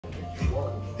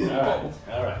All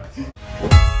right.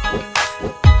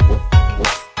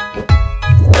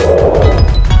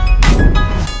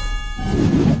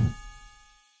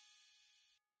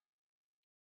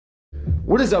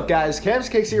 What is up, guys? Cam's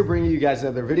Cakes here, bringing you guys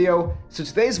another video. So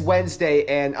today's Wednesday,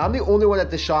 and I'm the only one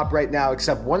at the shop right now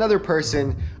except one other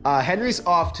person. Henry's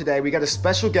off today. We got a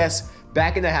special guest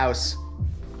back in the house.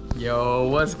 Yo,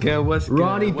 what's good? What's good?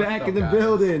 Ronny back in the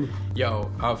building.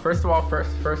 Yo, first of all,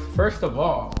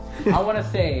 I want to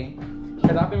say,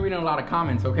 because I've been reading a lot of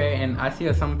comments, okay, and I see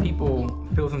that some people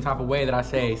feel some type of way that I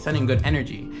say sending good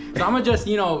energy. So I'm gonna just,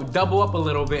 double up a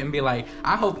little bit and be like,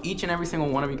 I hope each and every single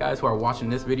one of you guys who are watching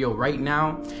this video right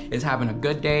now is having a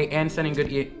good day and sending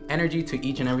good energy to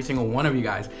each and every single one of you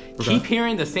guys. Okay. Keep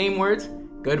hearing the same words,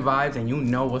 good vibes, and you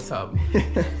know what's up.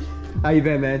 How you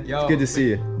been, man? Yo, it's good to see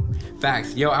you.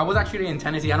 Facts. Yo, I was actually in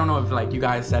Tennessee. I don't know if you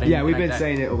guys said it. Yeah, we've been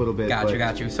saying it a little bit.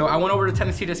 Got you. So I went over to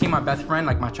Tennessee to see my best friend,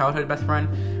 like my childhood best friend.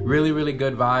 Really, really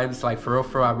good vibes. Like for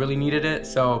real, I really needed it.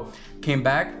 So came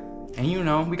back,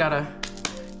 and we gotta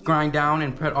grind down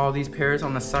and put all these pairs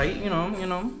on the site,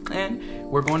 and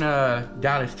we're going to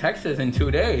Dallas, Texas in 2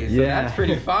 days. So yeah, that's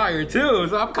pretty fire too.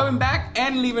 So I'm coming back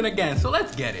and leaving again. So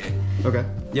let's get it. Okay.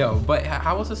 Yo, but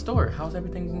how was the store? How's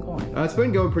everything been going? It's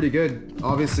been going pretty good.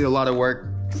 Obviously, a lot of work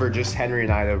for just Henry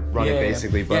and I to run it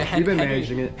basically, but we've been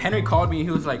managing it. Henry called me and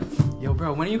he was like, yo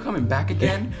bro, when are you coming back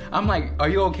again? I'm like, are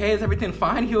you okay? Is everything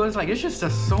fine? He was like, it's just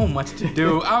so much to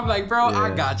do. I'm like, bro,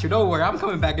 I got you. Don't worry. I'm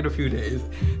coming back in a few days.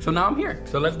 So now I'm here.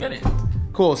 So let's get it.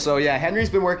 Cool. So yeah, Henry's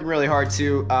been working really hard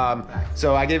too.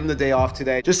 So I gave him the day off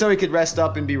today just so he could rest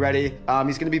up and be ready.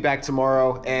 He's going to be back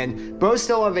tomorrow, and Bo's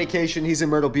still on vacation. He's in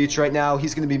Myrtle Beach right now.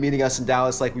 He's going to be meeting us in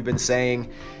Dallas like we've been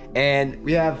saying. And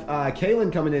we have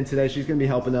Caelin coming in today. She's going to be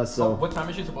helping us. So what time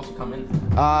is she supposed to come in?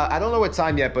 I don't know what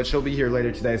time yet, but she'll be here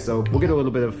later today. So we'll get a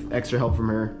little bit of extra help from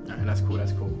her. All right, that's cool.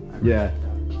 Yeah.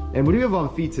 And what do you have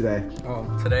on feet today? Oh,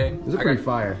 today? Those are pretty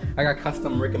fire. I got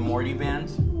custom Rick and Morty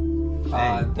Bands.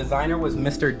 Designer was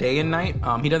Mr. Day and Night.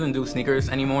 He doesn't do sneakers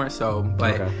anymore, so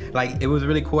it was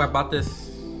really cool. I bought this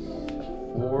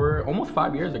almost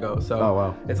 5 years ago,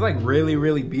 so it's like really,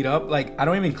 really beat up. Like I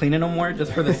don't even clean it no more,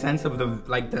 just for the sense of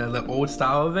the old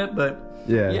style of it. But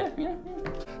yeah.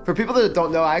 For people that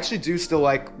don't know, I actually do still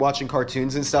like watching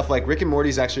cartoons and stuff. Like Rick and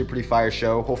Morty's actually a pretty fire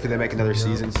show. Hopefully they make another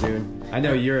season soon. I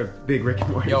know you're a big Rick and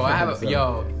Morty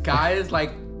fan. Guys,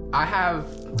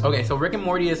 okay, so Rick and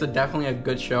Morty is definitely a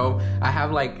good show. I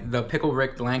have like the Pickle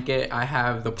Rick blanket. I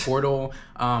have the Portal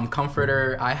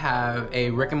comforter. I have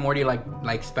a Rick and Morty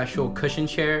like special cushion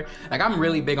chair. Like I'm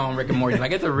really big on Rick and Morty.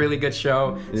 Like it's a really good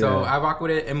show. So I rock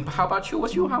with it. And how about you?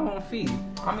 What you have on feet?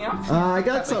 I mean, I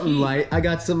got something light. I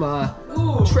got some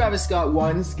Travis Scott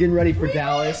ones. Getting ready for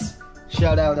Dallas.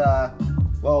 Shout out.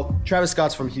 Well, Travis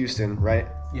Scott's from Houston, right?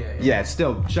 Yeah,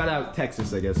 still, shout out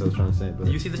Texas, I guess I was trying to say. But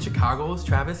did you see the Chicago's,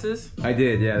 Travis's? I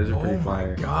did, yeah, those are pretty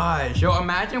fire. Oh my gosh. Yo,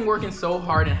 imagine working so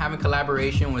hard and having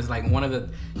collaboration with like one of the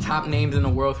top names in the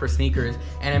world for sneakers,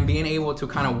 and then being able to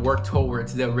kind of work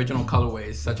towards the original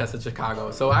colorways, such as the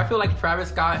Chicago. So I feel like Travis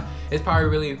Scott is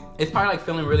probably like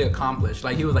feeling really accomplished.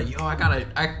 Like he was like, yo,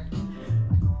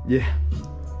 yeah.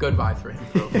 Good vibes for him,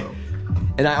 bro.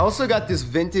 And I also got this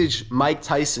vintage Mike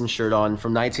Tyson shirt on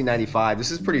from 1995.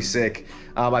 This is pretty sick.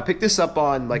 I picked this up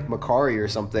on like Macari or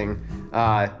something.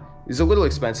 It's a little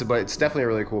expensive, but it's definitely a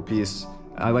really cool piece.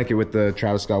 I like it with the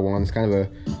Travis Scott one. It's kind of a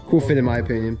cool fit in my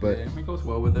opinion, but it goes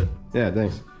well with it. Yeah,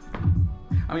 thanks.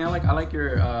 I mean, I like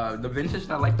your the vintage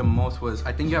that I like the most was,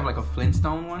 I think you have like a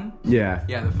Flintstone one. Yeah.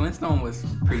 Yeah, the Flintstone was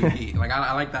pretty neat. Like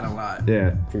I like that a lot.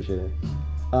 Yeah, appreciate it.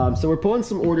 So we're pulling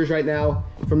some orders right now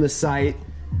from the site.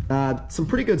 Some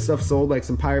pretty good stuff sold, like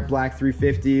some Pirate Black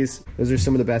 350s. Those are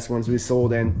some of the best ones we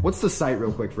sold. And what's the site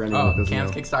real quick for anyone that doesn't know?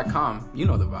 camskicks.com. You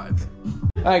know the vibes.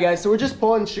 All right, guys, so we're just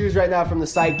pulling shoes right now from the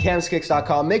site,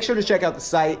 camskicks.com. Make sure to check out the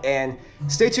site and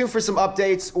stay tuned for some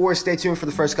updates, or stay tuned for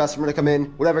the first customer to come in.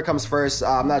 Whatever comes first.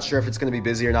 I'm not sure if it's going to be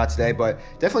busy or not today, but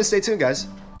definitely stay tuned, guys.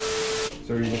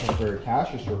 So are you looking for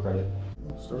cash or store credit?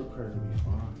 Store credit would be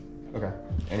fine. Okay.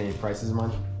 Any prices in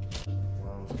mind?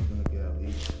 Well, I was looking to get at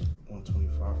least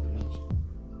 125 for each.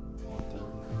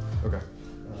 130. Okay.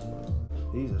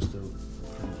 These are still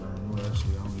pretty brand new.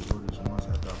 Actually, I only ordered these ones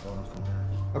after I bought them from there.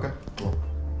 Okay, cool.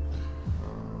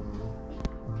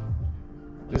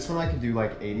 This one I could do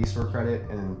like 80 store credit,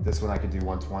 and this one I could do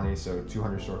 120, so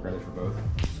 200 store credit for both.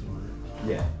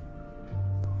 Yeah.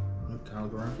 Kind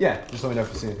of around? Yeah, just let me know if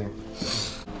you see anything.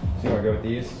 So you want to go with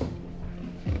these?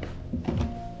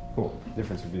 Cool.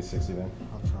 Difference would be 60 then.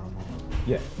 I'll try them all.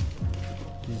 Yeah.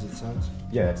 These are 10s?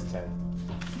 Yeah, that's a 10.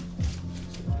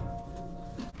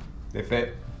 They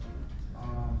fit?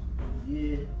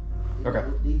 Yeah. Okay.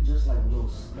 They just like little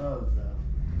snug though.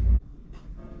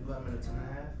 You got them in a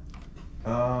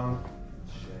 10.5?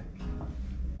 Check.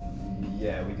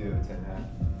 Yeah, we do have a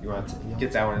 10.5. You want to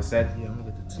get that one instead? Yeah, I'm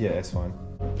gonna get the 10. Yeah, it's fine.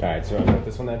 All right, so I'm gonna put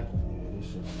this one then. Yeah,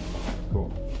 this shit. Cool.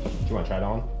 Do you want to try it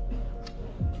on?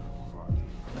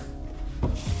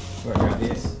 You want to grab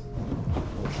these?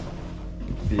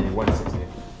 The 160.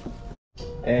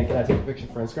 And can I take a picture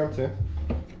for Instagram too?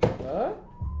 What?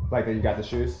 Like that you got the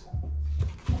shoes?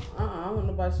 I don't want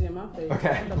nobody seeing my face.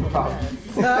 Okay, no problem.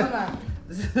 No, I'm not.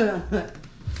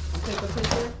 Take a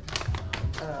picture?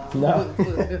 No.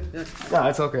 No,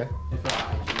 it's okay.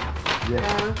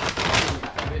 Yeah.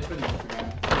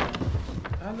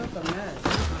 I look a mess.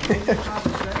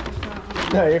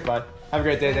 No, you're fine. Have a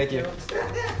great day. Thank you.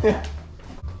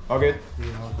 All good? Yeah,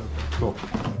 I'll go. Cool.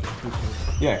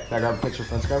 Yeah, can I grab a picture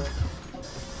for Instagram?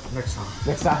 Next time.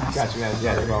 Next time. Got you, man.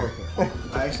 Yeah, no problem.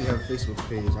 I actually have a Facebook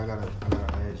page. I gotta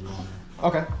add you on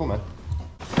Okay, cool, man.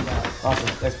 Awesome.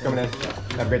 Thanks for coming in.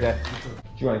 Have a great day. Do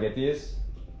you want to get these?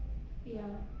 Yeah,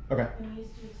 Okay. I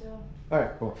used to so. All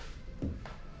right, cool. Do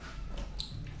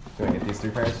you want to get these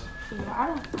 3 pairs? Yeah, I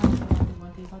don't really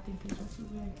want these. I think these are too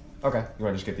big. Okay. You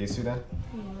want to just get these 2 then?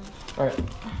 Yeah. All right.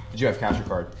 Did you have cash or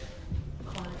card?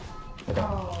 Card. Okay.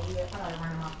 Oh, yeah, I gotta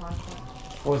run my car.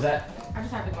 What was that? I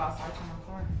just have to go outside to my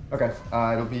car. Okay.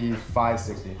 It'll be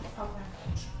 560. Okay.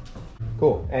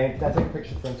 Cool. And can I take a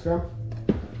picture for Instagram?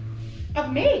 Of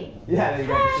me? Yeah, you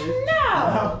got the shoes? No!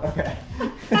 Oh, okay.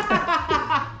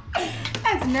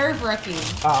 That's nerve-wracking.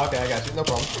 Oh, okay, I got you. No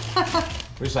problem.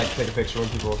 We just like to take a picture when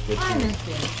people get I shoes.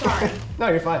 understand. Sorry. No,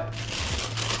 you're fine.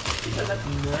 Because that's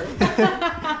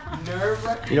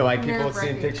nerve-wracking. You don't like people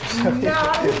seeing Nerve-wracking. pictures of you? No.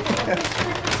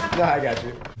 No, I got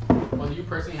you. Well, do you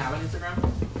personally have an Instagram?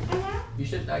 You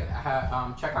should like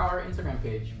check out our Instagram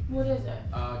page. What is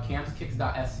it?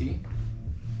 Camskicks.sc.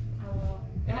 Oh, well.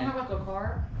 They don't have like a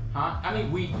car? Huh? I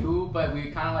mean, we do, but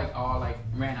we kind of like all like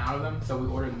ran out of them, so we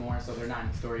ordered more, so they're not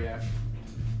in the store yet.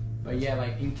 But yeah,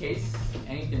 like in case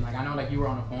anything, like I know like you were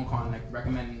on a phone call and like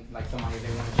recommend like somebody they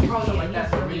want to check Oh, stuff yeah, like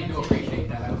that, so I really do yeah. appreciate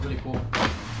that. That was really cool.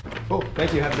 Cool.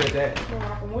 Thank you. Have a great day. You're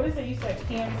welcome. What is it? You said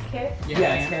Cam's Kit?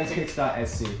 Yeah, it's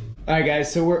camskicks.sc. All right,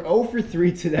 guys. So we're 0 for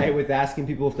 3 today with asking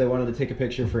people if they wanted to take a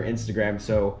picture for Instagram.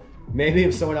 So maybe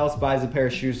if someone else buys a pair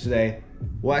of shoes today,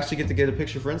 we'll actually get to get a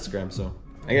picture for Instagram. So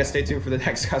I guess stay tuned for the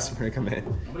next customer to come in.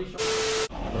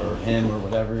 Or him or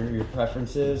whatever your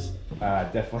preference is.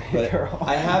 Definitely. But girl.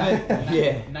 I haven't.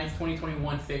 Yeah. Nice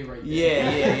 2021 fade right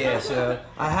there. Yeah. So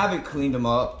I haven't cleaned them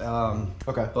up.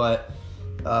 Okay. But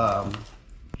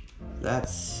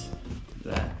that's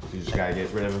that. You just gotta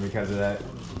get rid of them because of that.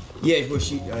 Yeah. Well,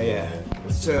 she. Yeah.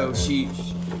 So she. Okay.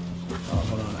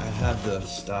 Hold on. I have the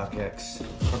StockX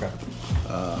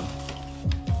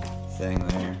thing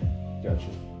there. Gotcha.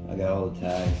 I got all the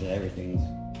tags and everything's.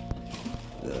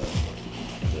 The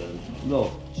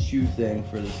little shoe thing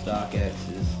for the StockX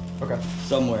is Okay.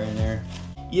 somewhere in there.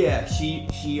 Yeah, so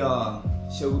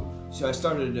I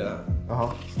started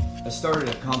I started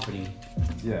a company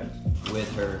Yeah.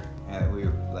 with her, and we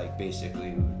were like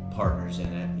basically partners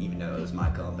in it, even though it was my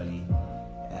company.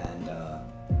 And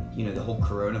the whole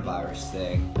coronavirus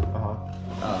thing,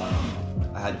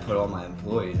 I had to put all my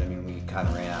employees. I mean, we kind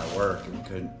of ran out of work and we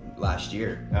couldn't last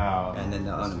year. Oh. And then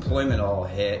the unemployment all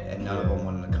hit, and none of them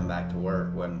wanted to come back to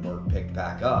work when work picked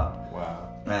back up. Wow.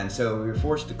 And so we were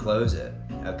forced to close it.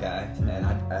 Okay, and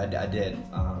I did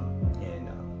in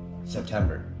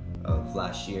September of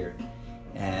last year,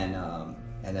 and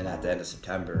then at the end of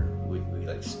September we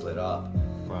like split up.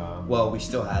 Wow. Well, we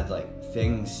still had like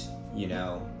things,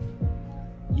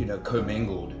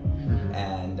 commingled,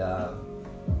 and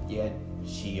yeah,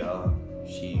 she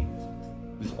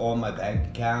was on my bank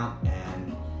account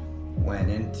and went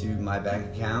into my bank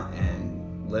account and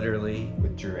literally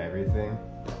Withdrew everything.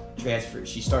 transferred.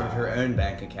 She started her own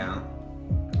bank account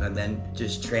and then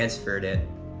just transferred it.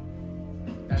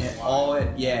 And all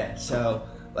it, yeah. So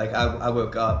like I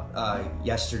woke up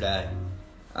yesterday,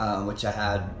 which I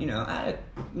had, a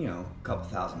couple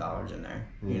 $1,000s in there.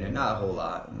 Not a whole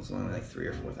lot. It was only like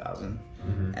 3,000 or 4,000,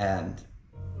 and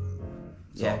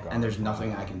yeah, all gone. and there's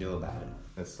nothing I can do about it.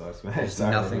 That sucks, man. There's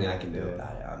nothing I can do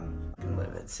about it. I'm gonna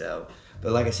live it. So,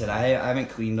 but like I said, I haven't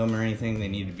cleaned them or anything. They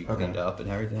need to be cleaned up and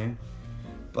everything.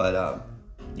 But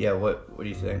yeah, what do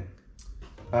you think?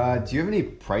 Do you have any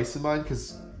price in mind?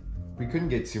 Because we couldn't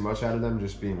get too much out of them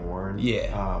just being worn.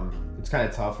 Yeah. It's kind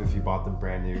of tough if you bought them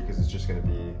brand new because it's just going to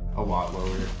be a lot lower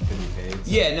than you paid. So.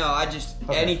 Yeah, no, I just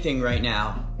anything right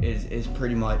now is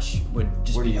pretty much would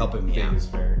just What be do you helping me think out. is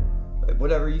fair?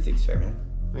 Whatever you think is fair, man.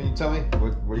 I mean, you tell me.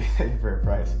 What do you think for a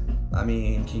price? I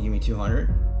mean, can you give me 200?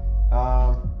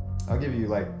 I'll give you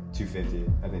like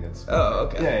 250. I think that's. Oh,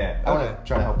 okay. Yeah. I want to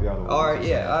try to help you out a little. All bit. right,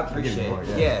 yeah, I appreciate it. More,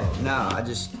 Yeah, no, I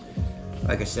just,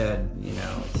 like I said, you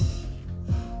know.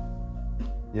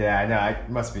 Yeah, I know. It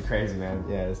must be crazy, man.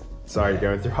 Yeah. Sorry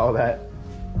going through all that.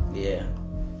 Yeah.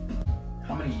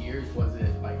 How many years was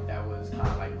it like that was kind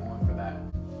of like going for that?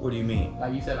 What do you mean?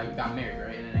 Like you said, like you got married,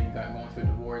 right? And then you got going to a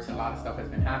divorce. A lot of stuff has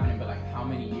been happening, but like how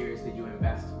many years did you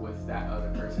invest with that other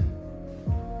person?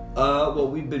 Well,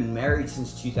 we've been married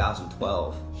since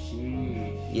 2012.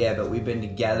 Sheesh. Yeah, but we've been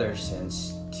together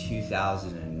since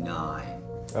 2009.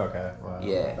 Okay. Wow.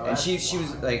 Yeah, So and she that's was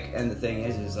wild. like, and the thing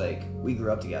is like we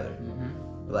grew up together.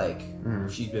 Mm-hmm. Like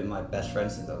she's been my best friend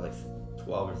since I was like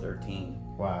 12 or 13.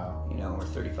 Wow. You know, we're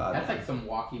 35. That's like some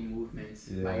walking movements.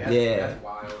 Yeah. Like, that's, Yeah. That's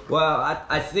wild. Well,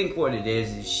 I think what it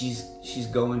is she's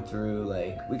going through,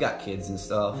 like, we got kids and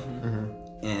stuff,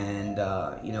 and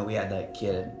you know, we had that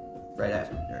kid right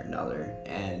after another,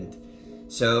 and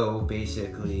so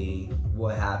basically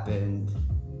what happened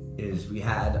is we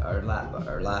had our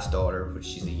last daughter, which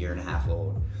she's 1.5 years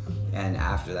old, and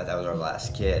after that was our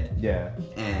last kid. Yeah.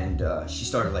 And she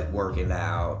started like working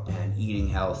out and eating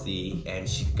healthy, and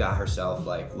she got herself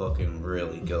like looking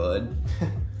really good.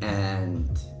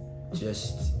 And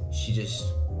she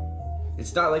just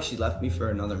it's not like she left me for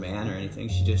another man or anything.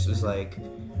 She just was like,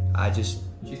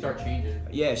 She started changing.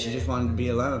 yeah, she just wanted to be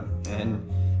alone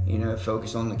and, you know,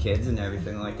 focus on the kids and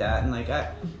everything like that. And like,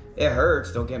 it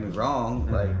hurts, don't get me wrong,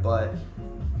 like, but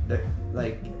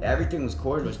like everything was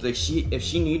cordial. Like, if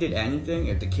she needed anything,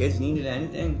 if the kids needed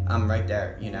anything, I'm right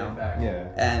there, you know. Yeah.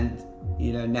 And,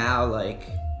 you know, now, like,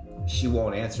 she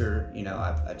won't answer. You know,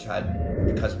 I tried,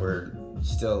 because we're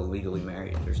still legally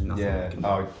married, there's nothing we Yeah. can do.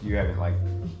 Oh, you haven't like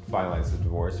finalized the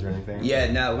divorce or anything?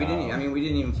 Yeah, no, we didn't. I mean, we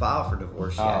didn't even file for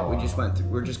divorce yet. Oh, We wow. just went through,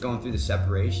 we're just going through the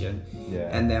separation. Yeah.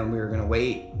 And then we were gonna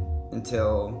wait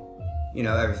until, you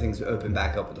know, everything's open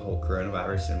back up with the whole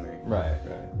coronavirus,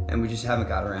 and we just haven't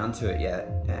got around to it yet.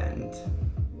 And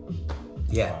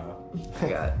yeah, Wow. I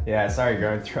got. Yeah, sorry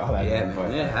going through all that. Yeah, man, man,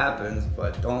 but- it happens,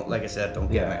 but don't, like I said,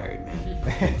 don't get Yeah. married,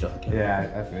 man. Don't get married.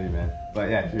 Yeah, I feel you, man. But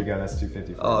yeah, here you go. That's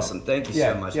 250. for you. Awesome, thank you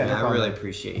Yeah, so much, yeah, man. no I problem. really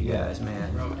appreciate you Yeah. guys,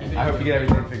 man. Bro, keep it I hope you get going.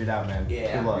 everything figured out, man. Yeah,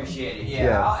 Good I luck. appreciate it. Yeah.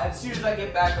 Yeah, as soon as I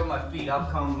get back on my feet, I'll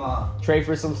come. Trade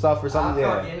for some stuff or something.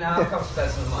 I'll come, Yeah. you know, I'll come spend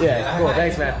some money. Yeah, cool.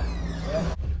 Thanks, man.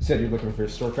 You said you're looking for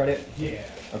store credit? Yeah.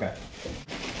 Okay.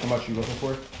 How much are you looking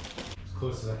for? As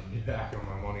close as I can get back on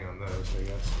my money on those, I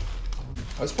guess.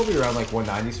 I was probably around like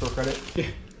 190 store credit. Yeah.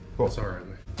 Cool. That's alright,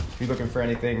 man. You looking for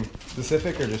anything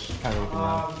specific or just kind of looking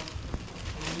around?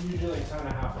 Usually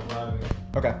 10.5, 11.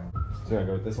 Okay. So I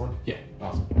go with this one? Yeah.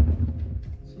 Awesome.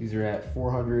 So these are at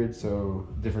 400, so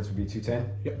difference would be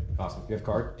 210? Yep. Awesome. You have a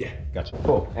card? Yeah. Gotcha.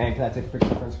 Cool. And can I take a picture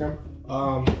for Instagram?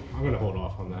 I'm gonna hold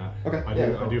off on that. Okay, I yeah,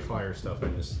 do. cool. I do fire stuff.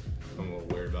 I'm a little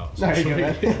weird about. No, you're social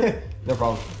good, media. man. No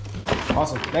problem.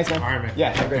 Awesome. Thanks, man. All right, man.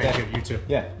 Yeah, have a great Thank day. you. You too.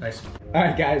 Yeah. Nice. All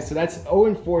right, guys. So that's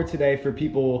 0-4 today for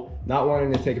people not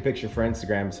wanting to take a picture for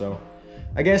Instagram. So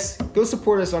I guess go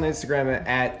support us on Instagram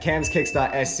at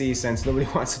camskicks.sc since nobody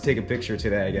wants to take a picture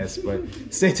today, I guess. But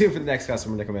stay tuned for the next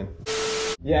customer to come in.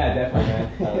 Yeah, definitely,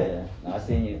 man. Oh yeah, no, I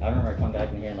seen you. I remember coming back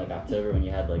in here in like October when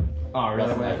you had like. Oh, really? less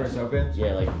than, When I like- first opened?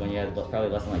 Yeah, like when you had probably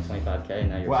less than like 25K.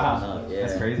 Now you're Wow. filling up. Yeah.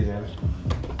 That's crazy, man.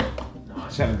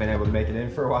 Just haven't been able to make it in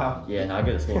for a while. Yeah, no, I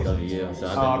go to school at WU, so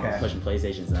I've Oh, been okay. pushing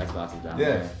PlayStations and Xboxes down Yeah,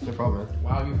 there. no problem, man.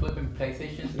 Wow, you flipping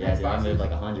PlayStations? Yeah, dude, I Xboxes? moved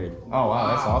like 100. Oh, wow,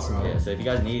 that's awesome, man. Yeah, so if you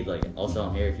guys need, like, I'll sell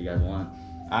them here if you guys want.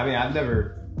 I mean, I've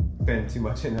never been too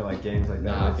much into like games like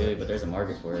that. Nah, I feel you, but there's a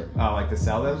market for it. Oh, like to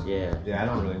sell them? Yeah. Yeah, I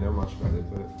don't really know much about it,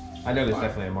 but I know there's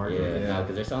definitely a market. Yeah, Yeah. no,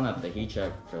 because they're selling up the heat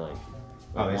check for like.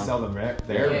 Oh, they one- sell them right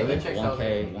there, Yeah, really? they check out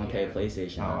 1K, the- 1K yeah.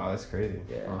 PlayStation. Oh, wow, that's crazy.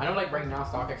 Yeah. I know, like right now,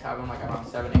 StockX have them like around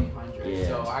 700-800. Yeah.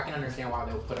 So I can understand why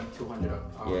they would put them 200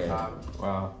 on Yeah.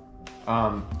 top.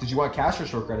 Wow. Did you want cash or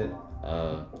short credit?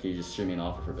 Can you just shoot me an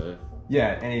offer for both?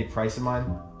 Yeah, any price in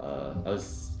mind?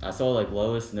 I saw like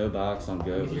lowest no box on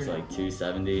Go was like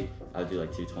 270. I would do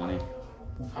like 220.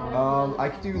 I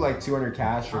could do like 200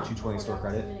 cash or 220 store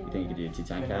credit. You think you could do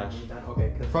 210 cash?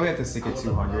 Okay. Probably have to stick at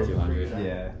 200. 200.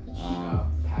 Yeah.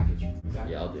 Package.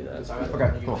 Yeah, I'll do that.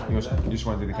 Okay, cool. You just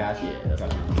want to do the cash? Yeah, that's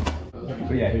Gotcha. fine.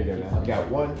 But yeah, here you go, man. You got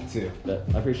 1, 2. But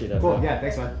I appreciate that. Cool. bro. Yeah,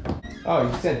 thanks, man. Oh,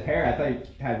 you said pair. I thought you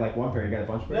had like one pair. You got a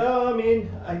bunch of pairs. No, I mean,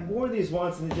 I wore these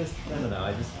once and I don't know,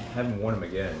 I just haven't worn them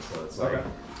again, so it's like, Okay.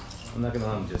 I'm not gonna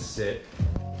let them just sit.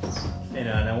 And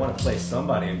I want to play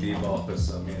somebody in b-ball for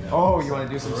some, you know. Oh, you want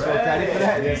to do some store credit for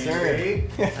that? Yes, sir.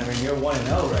 I mean, you're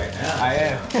 1-0 right now. I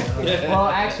am. Well,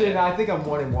 actually, no, I think I'm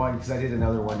 1-1 because I did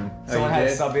another one. Someone you had did?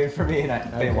 to sub in for me and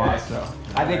they Okay. lost, so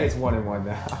I think Alright. it's 1-1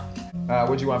 now.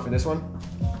 What'd you want for this one?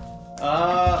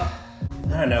 I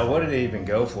I don't know. What did they even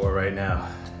go for right now?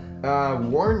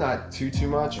 Worn not too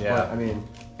much, Yeah. but I mean,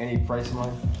 any price in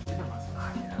mind? Yeah,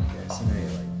 okay. So maybe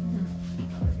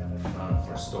like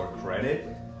for store credit,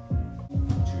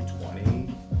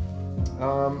 220.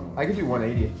 I could do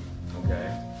 180.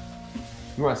 Okay.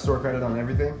 You want store credit on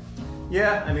everything?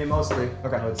 Yeah, I mean mostly.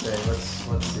 Okay. I would say let's see.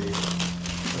 Let's see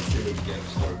what we can get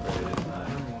for store credit.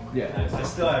 Yeah. I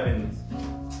still haven't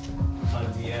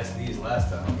undressed these last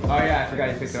time. Oh yeah, I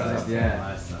forgot you picked those Size up. 10 Yeah.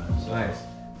 Last time. So Nice.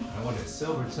 I wanted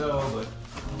silver toe, but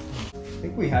I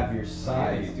think we have your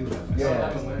size. you do have. Yeah.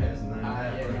 It's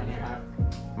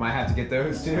 9.5. Might have to get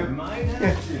those I too. might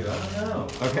have to. I don't know.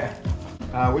 Okay.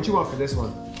 What you want for this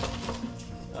one?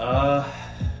 I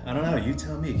don't know. You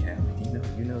tell me, Cam.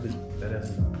 You know this better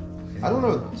than. I don't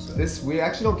know. So- This we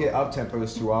actually don't get up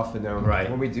tempos too often though. Right.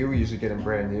 When we do, we usually get them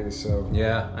brand new. So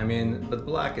Yeah, I mean, but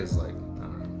black is like, I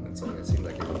don't know. It's like it seems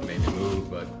like it would make me move,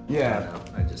 but Yeah.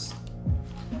 I don't know.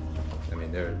 I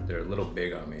mean, they're a little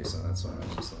big on me, so that's why I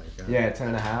was just like. yeah,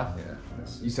 10.5. Yeah.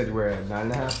 You said you wear a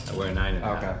 9.5. I wear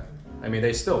 9.5. Okay. I mean,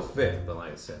 they still fit, but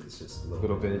like I said, it's just a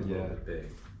little bit, yeah. big.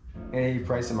 Any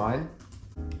price in mind?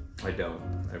 I don't.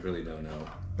 I really don't know.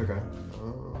 Okay.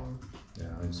 Yeah,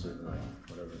 I'm just really like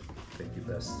whatever. Think your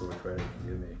best store credit can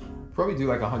give me. Probably do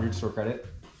like 100 store credit.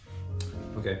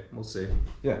 Okay, we'll see.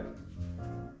 Yeah.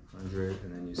 100,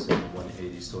 and then you said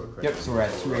 180 store credit. Yep. So we're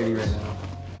at 280 right now.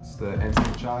 It's the NC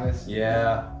Chais.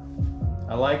 Yeah,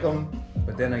 I like them,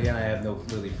 but then again, I have no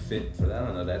really fit for that. I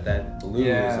don't know that blue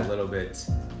Yeah. is a little bit.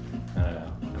 I don't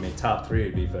know. I mean, top 3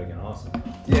 would be fucking awesome.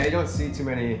 Yeah, you don't see too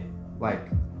many like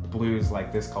blues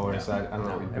like this color, so I don't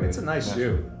know. I mean, it's a nice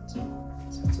shoe.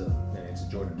 It's a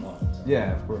Jordan 1. So.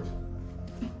 Yeah, of course.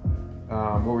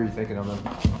 What were you thinking of them?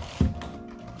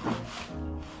 I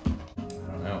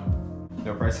don't know.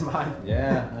 No price in mind?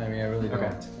 Yeah, I mean, I really don't.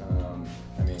 Okay.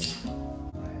 I mean,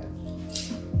 I had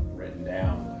written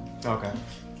down, Okay. I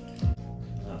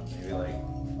don't know, maybe like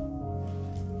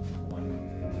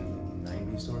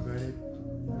 190 store credit,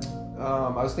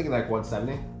 I was thinking like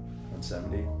 170.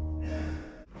 170.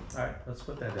 All right, let's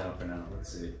put that down for now. Let's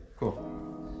see. Cool.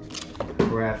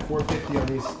 We're at 450 on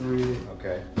these 3.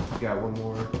 Okay. Got one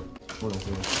more. What is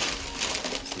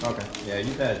this? Okay. Yeah,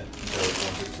 you've had those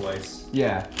once or twice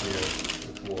Yeah. here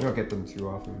We before. don't get them too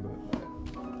often, but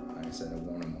Like I said, I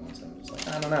worn them once. I'm just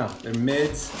like, I don't know. They're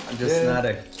mids. I'm just Yeah. not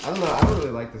a. I don't know. I don't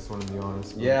really like this one to be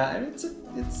honest. but- Yeah, I mean,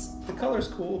 it's the color's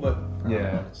cool, but I don't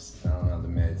Yeah. know, I don't know the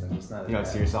mids. I'm just not. You don't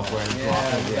see yourself wearing them too Yeah,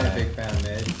 often? I'm not a big fan of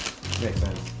mids. Makes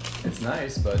sense. It's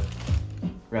nice, but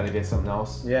Rather get something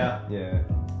else. yeah. Yeah.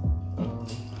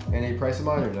 Any price in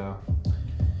mind or no?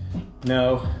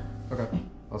 No. Okay.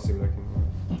 I'll see what I can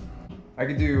do. I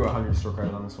could do 100 store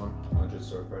credit on this one. 100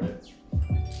 store credits.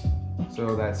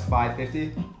 So that's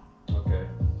 550. Okay.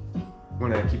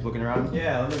 Wanna keep looking around?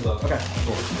 Yeah, let me look. Okay.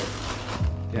 Cool.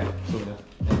 Yeah. So we know.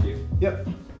 Thank you. Yep.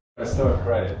 Store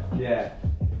credit. Yeah.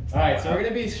 All right, so we're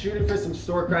gonna be shooting for some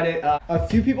store credit. A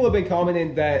few people have been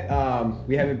commenting that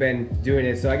we haven't been doing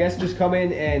it, so I guess just come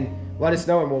in and let us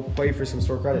know, and we'll play for some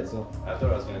store credit. So. I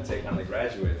thought I was gonna take on the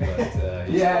graduate, but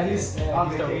He's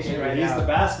on vacation right he's now. the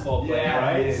basketball player, Yeah,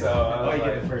 right? he is. So I was you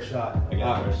like, get the first shot. I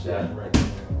got the first shot right.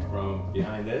 from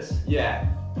behind this. Yeah.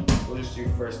 We'll just do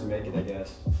first to make it, I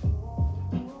guess.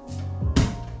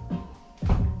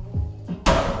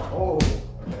 Oh.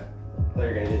 Okay. I thought you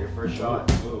were gonna get your first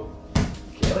shot. Ooh.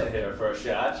 Caelin hit her first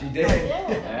shot. She did.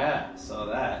 Yeah, saw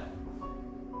that.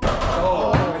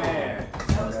 Oh, man.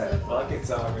 Bucket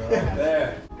talking right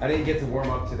there. I didn't get to warm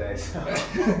up today, so.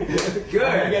 Good.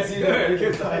 I guess you good. did.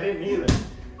 Because I didn't either.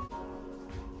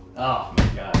 Oh my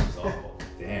god, it was awful.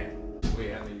 Damn.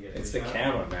 Wait, how many you get? It's the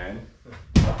camera, man.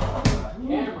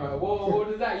 Camera. Whoa, what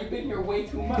is that? You've been here way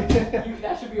too much.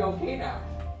 That should be okay now.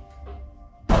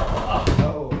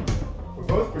 Oh. We're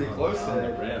both pretty close On the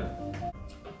there. rim.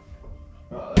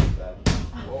 Oh, that's bad.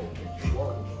 Whoa.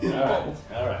 Alright,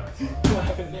 alright. What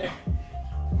happened there?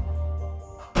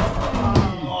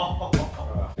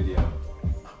 Video.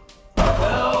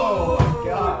 Oh my I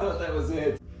god. thought that was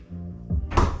it.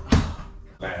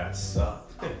 Man, that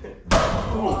sucked.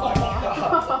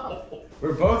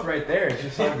 We're both right there. It's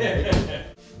just hard to make.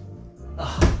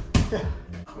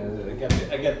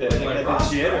 I got the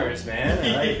jitters, man. I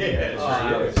like it.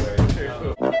 Yeah. Very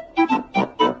true.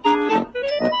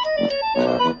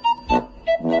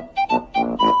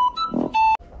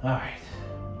 Alright.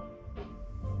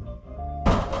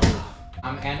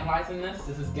 I'm analyzing this.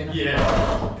 This is gonna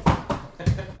Yeah.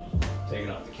 Taking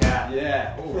off the cap.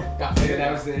 Yeah. be. Ooh, got Maybe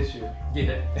that was the issue. Get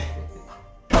it.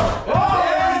 Oh,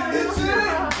 yeah, it's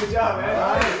it. Good job, man.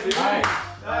 Alright.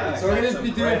 So we're gonna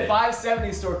be doing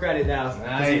 570 store credit now.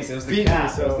 Nice. It was the Beat cap. me,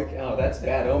 so- Oh, that's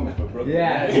bad omen for Brooklyn.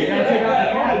 Yeah, Nets. you gotta take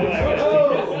out the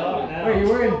Oh, cap. Wait, you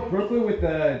were in Brooklyn with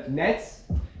the Nets?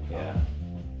 Yeah.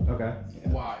 Okay.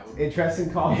 Wild.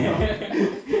 Interesting call.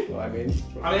 Well, I mean,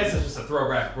 this is just a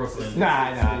throwback Brooklyn.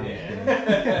 Nah.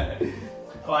 yeah.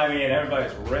 Well, I mean,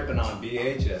 everybody's ripping on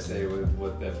BHSA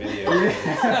with the video. With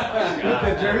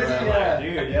the jersey, I'm yeah. like,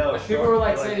 dude, yo. People were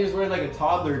like saying he was wearing like a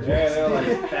toddler jersey. Yeah, they're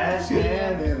like fast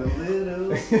man and a little.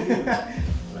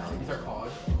 These are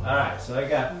college. All right, so I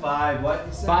got 5. What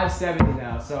you said? 570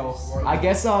 now. So I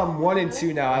guess I'm 1 and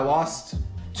 2 now. I lost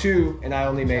 2 and I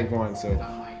only made 1. So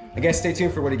I guess stay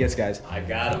tuned for what he gets, guys. I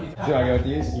got him. Do I go with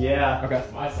these? Yeah. Okay.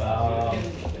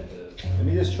 Let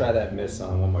me just try that miss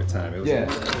on one more time. It was Yeah. a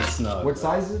bit snug. What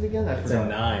size is it again? I It's forgot. a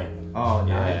 9. Oh, 9.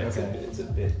 Yeah, Okay. it's a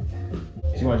bit.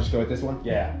 So you want to just go with this one?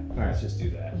 Yeah. All right. Let's just do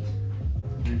that.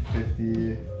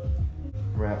 350.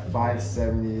 We're at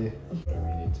 570.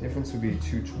 Difference would be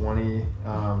 220.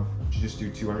 Should you just do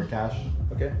 200 cash?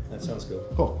 Okay, that sounds good.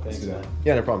 Cool. Let's Thanks, do that. man.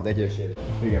 Yeah, no problem. Thank you. Appreciate it.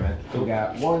 Here you go, man. We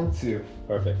got 1, 2.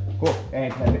 Perfect. Cool.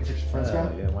 And can I take a picture for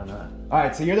Instagram? Yeah, why not? All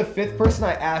right, so you're the 5th person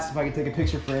I asked if I could take a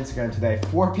picture for Instagram today.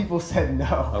 4 people said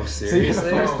no. Oh, So you're the seriously?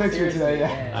 first picture today,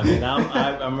 yeah. I mean,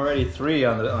 I'm already 3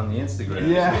 on the Instagram.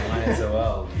 Yeah. So might as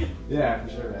well. Yeah, for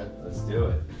sure, man. Let's do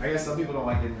it. I guess some people don't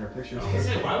like getting their pictures.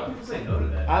 Why would people say no to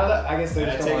that? I don't know. I guess they Can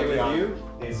I just take don't it like with it you?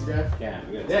 on Instagram. Yeah,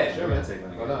 we gotta Yeah, take, sure, we man. gotta take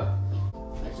one. Why not?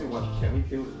 Actually, can we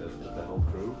do the whole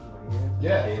crew?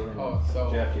 Yeah. Caelin, Oh,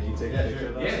 so- Jeff, can you take Yeah, a picture sure.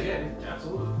 of us? Yeah,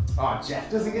 absolutely. Oh,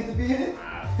 Jeff doesn't get to be in it?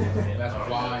 That's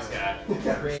wild. This guy.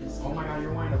 Oh my god,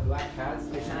 you're wearing a black hat.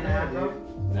 It's 9.5, bro.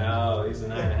 No, he's a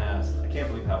 9.5. I can't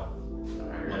believe how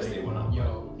much they went up.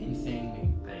 Yo, insanely.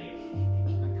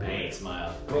 Great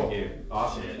smile. Cool. Thank you.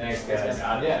 Awesome. Thanks, guys.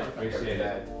 Yeah, Appreciate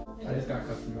it. I just got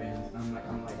custom bands. I'm like,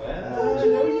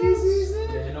 No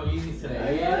Yeezys. yeah, no Yeezys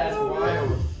today. Yeah, that's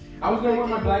wild. I was gonna wear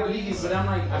my black Yeezys, but I'm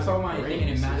like, I saw my thing and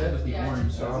it matched with the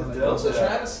orange, so I was like, Those are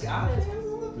Travis Scott.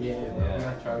 yeah, Yeah. we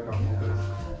gotta try to go mochas.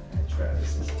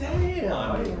 Travis is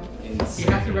damn. He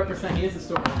has to represent. He is the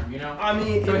store owner, you know. I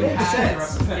mean, So it he makes has to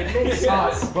sense. represent. It makes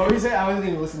sense. What were you saying? I wasn't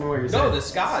even listening to what you were saying. No, the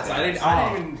Scots. I didn't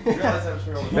even realize that was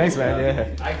from. Thanks,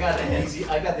 man. Yeah.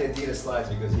 I got the Adidas slides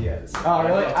because he has. Oh,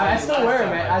 really? I still wear them,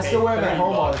 man. I still wear them at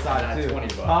home all the time, too. 20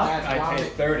 bucks. Huh? I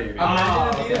paid 30. Imagine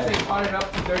Oh, Adidas okay. they bought it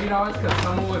up to $30 because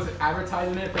someone was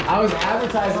advertising it for. I was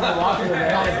advertising the locker room,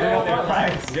 man. I was going up their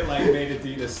price. Get like made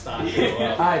Adidas stock go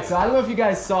up. Alright, so I don't know if you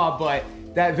guys saw, but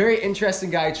that very interesting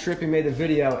guy Trippy made a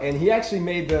video, and he actually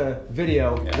made the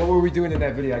video. Yeah. What were we doing in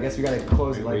that video? I guess we gotta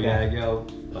close it like We gotta that. go.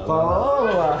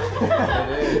 Oh,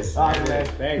 It is. Awesome, man.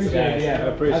 Thanks, Appreciate guys. it, yeah. I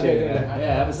appreciate Okay, it. man.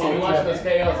 Yeah, have a I'll safe be watching those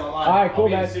trip. KOs online. Alright, cool, I'll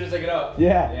be man. as soon as I get up.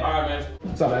 Yeah. Yeah. Alright, man.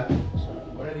 What's up, man?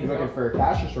 What are these? You looking for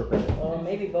cash or short credit?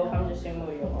 Maybe both. I'm just saying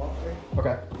what you'll offer.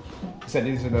 Okay. You said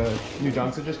these are the new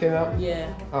dunks that just came out?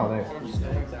 Yeah. Oh, nice.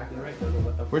 Exactly right.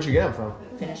 What the Where'd you get them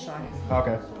from? Finish line. Oh,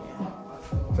 okay.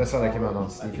 That's how they came out on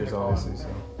sneakers, obviously. So.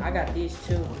 I got these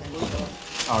too.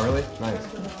 Oh, really? Nice.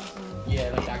 Yeah,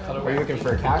 like that color. Are you looking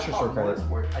for cash or short credit?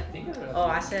 I think it's. Oh,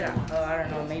 I said, I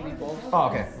don't know, maybe both. Oh,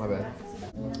 okay. My bad.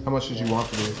 How much did you want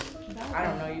for these? I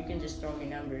don't know, you can just throw me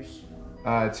numbers.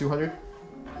 200?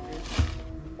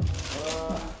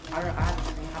 I don't,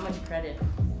 how much credit?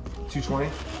 220?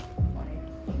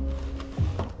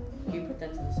 Can you put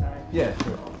that to the side? Yeah,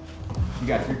 sure. You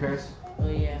got 3 pairs? Oh,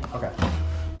 yeah. Okay.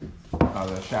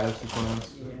 The Shadow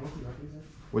 220s. Yeah.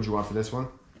 What'd you want for this one?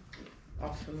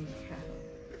 Also, me.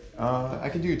 I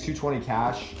could do 220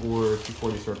 cash or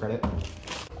 240 store credit.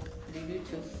 Could you do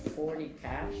 240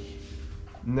 cash?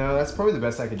 No, that's probably the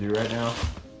best I could do right now. I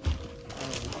don't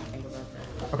really think about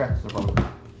that. Okay, no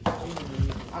problem.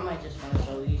 I might just want to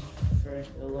sell these for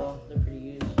the low. They're pretty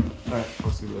used. Alright,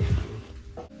 let's see what I can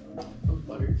do.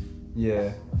 Butter.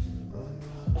 Yeah.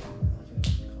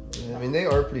 Yeah, I mean, they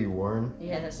are pretty worn.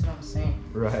 Yeah, that's what I'm saying.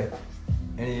 Right.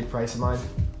 Any price in mind?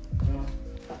 No.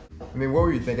 I mean, what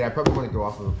were you thinking? I probably want to go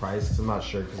off of a price because I'm not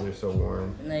sure because they're so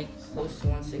worn. Like close to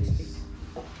 160.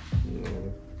 Yeah.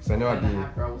 Because I know I'd be...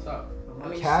 Bro, what's up? I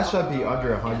mean, Cash, some- I'd be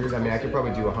under 100. I mean, I could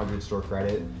probably do 100 store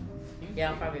credit. Yeah,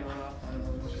 I'll probably hold off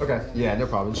on those. Okay. Yeah, no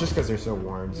problem. It's just because they're so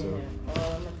worn, so... Yeah.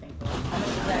 I'm gonna think. How much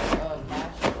is that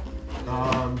cash?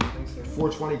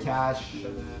 420 cash,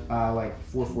 like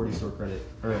 440 store credit.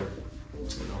 Or, no,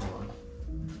 hold on.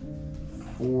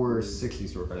 460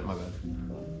 store credit, my bad.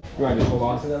 You want to just hold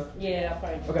on to them? Yeah, I'll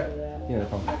probably do Okay. that. Yeah, no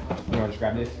problem. You want to just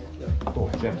grab these? Yeah. Cool.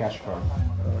 Do you have cash or card?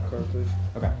 Card, please.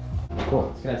 Okay.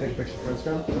 Cool. Can I take a picture for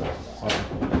Instagram?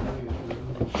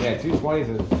 Awesome. Yeah, 220 is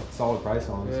a solid price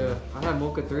on them. Yeah, So. I had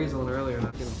Mocha 3s on earlier and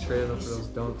I can trade them for those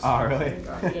dunks. Oh,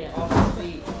 really? Yeah, off the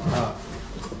feet.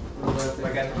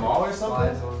 Like at the mall or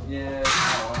something? Yeah.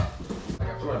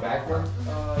 You want a bag for him?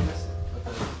 Yes.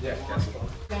 Yeah, yes.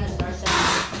 Gonna start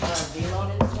sending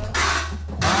V-load and stuff?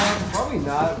 Probably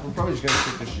not. We're probably just gonna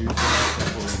keep the shoes for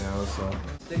that's what we know, so.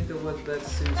 Stick to what that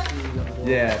suits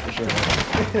you. Yeah, for sure.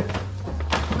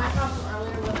 My problem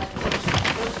earlier was like,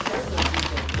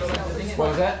 What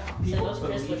was that?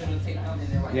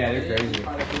 Yeah, they're crazy.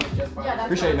 Yeah, that's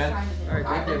Appreciate it, man. Alright,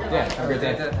 thank you. Yeah, have a great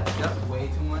day. That's way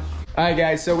too much. All right,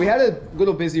 guys. So we had a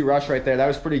little busy rush right there. That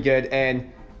was pretty good.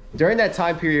 And during that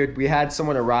time period, we had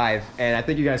someone arrive, and I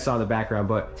think you guys saw in the background,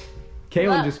 but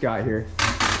Caelin just got here.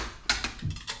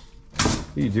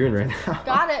 What are you doing right now?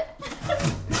 Got it.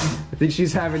 I think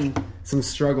she's having some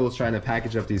struggles trying to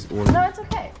package up these orders. No, it's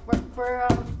okay. We're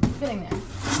getting there.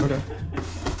 Okay.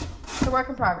 It's a work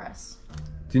in progress.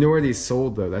 Do you know where these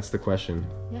sold though? That's the question.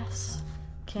 Yes.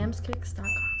 Camskicks.com.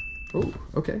 Oh,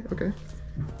 okay, okay.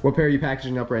 What pair are you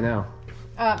packaging up right now?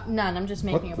 None. I'm just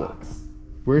making What a the- box.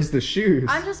 Where's the shoes?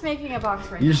 I'm just making a box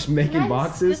right now. You're just making Guys,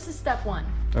 boxes? This is step one.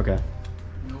 Okay.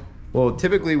 Well,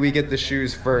 typically we get the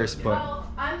shoes first, but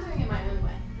Well, I'm doing it my own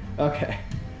way. okay.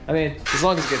 I mean, as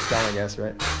long as it gets done, I guess,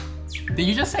 right? Did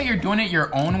you just say you're doing it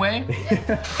your own way?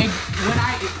 When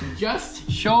I just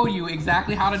showed you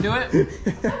exactly how to do it? So he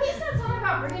said something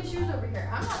about bringing shoes over here.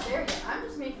 I'm not there yet. I'm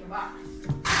just making a box.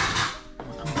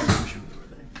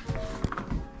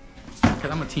 Because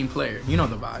I'm a team player. You know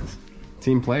the vibes.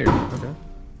 Team player. Okay.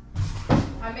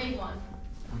 I made one.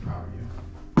 I'm proud of you.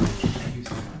 Thank you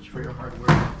so much for your hard work.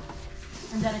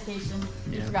 And dedication.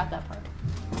 You Yeah. forgot that part.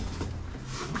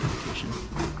 Dedication.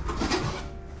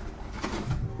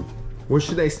 What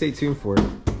should they stay tuned for?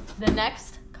 The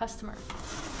next customer.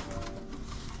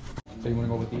 So you want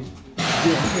to go with these?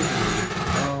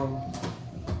 I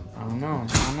don't know.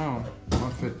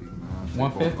 150, man.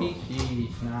 150?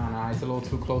 Sheesh, nah, it's a little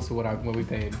too close to what we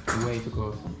paid. Way too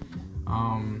close.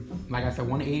 Like I said,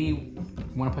 180.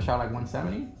 Want to push out like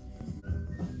 170?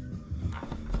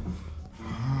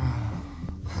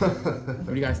 What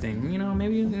do you guys think? You know,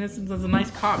 maybe this is a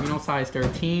nice cop. You know, size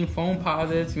 13, foam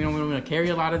posits. You know, we don't want to carry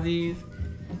a lot of these.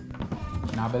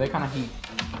 Nah, but they're kind of heat.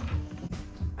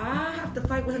 I have to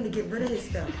fight with him to get rid of his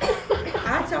stuff.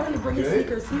 I tell him to bring his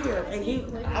sneakers here, and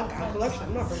I got a collection.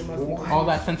 I'm not bringing my sneakers. All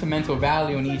that sentimental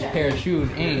value in each pair of shoes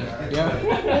ain't. Yeah.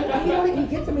 He don't even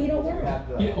get to me. He don't wear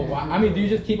them. I mean, do you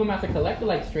just keep them as a collector,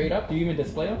 like straight up? Do you even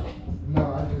display them? No,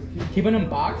 I just Keeping them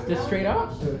boxed, just straight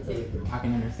up? I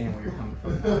can understand where you're coming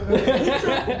from. He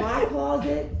took my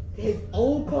closet, his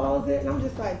old closet, and I'm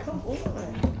just like, come on.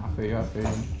 I feel you.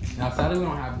 Now, sadly, we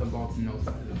don't have the box in those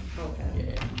sizes.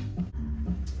 Okay. Yeah.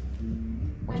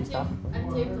 What you stopping for? I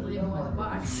taped the label on the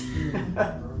box.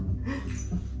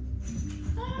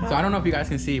 So I don't know if you guys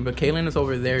can see, but Caelin is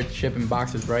over there shipping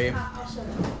boxes, right? I'll show you.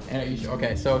 And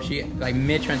okay, so she like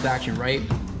mid-transaction, right?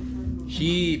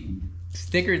 She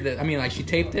stickered the, she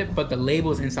taped it, but the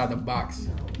label's inside the box.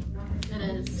 It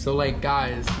is. So like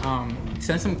guys,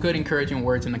 send some good encouraging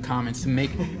words in the comments to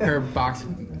make her box,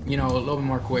 you know, a little bit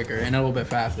more quicker and a little bit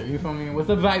faster. You feel me? With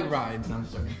the right rides. No, I'm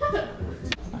just joking.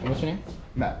 What's your name?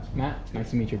 Matt. Matt,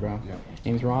 nice to meet you, bro. Yeah.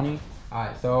 Name's Ronny.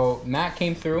 Alright, so Matt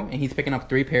came through and he's picking up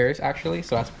 3 pairs actually,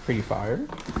 so that's pretty fire.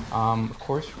 Of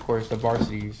course, the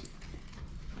varsities.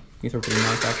 These are pretty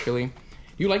nice actually. Do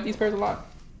you like these pairs a lot?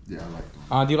 Yeah, I like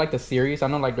them. Do you like the series? I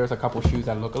know like there's a couple shoes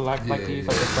that look alike like these,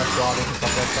 like the Fresh Waters and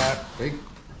stuff like that.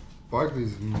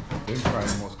 Barkley's, they're probably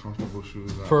the most comfortable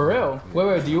shoes. For real?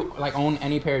 Wait, do you like own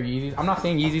any pair of Yeezys? I'm not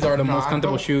saying Yeezys are the most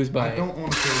comfortable shoes, but I don't own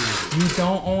a pair of Yeezys. You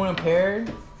don't own a pair?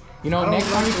 You know,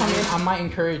 next time you come in, I might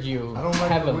encourage you I don't like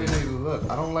heavily. the way they look.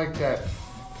 I don't like that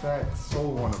fat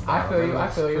sole on the bottom. I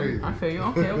feel you. Crazy. I feel you.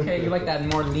 Okay. You like that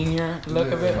more linear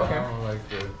look of it? Okay. I don't like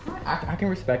that. I can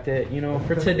respect it. You know,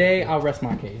 for today, I'll rest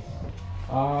my case.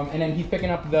 And then he's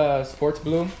picking up the sports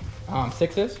blue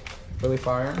 6s, really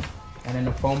fire. And then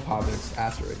the foam posits,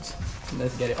 asteroids.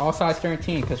 Let's get it. All size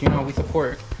 13, because you know we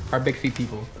support our big feet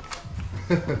people.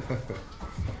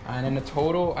 And then the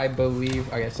total, I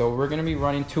believe, okay, so we're gonna be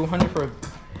running 200 for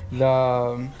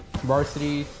the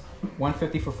varsities,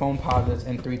 150 for foam posits,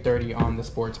 and 330 on the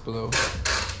sports blue. All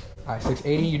right,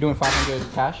 680. You doing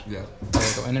 500 cash? Yeah. There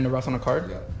you go. And then the rest on the card?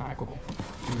 Yeah. All right, cool.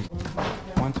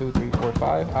 1, 2, 3, 4,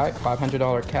 5. All right,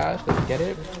 $500 cash. Let's get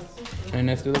it. And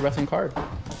let's do the rest on card.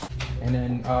 And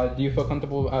then, do you feel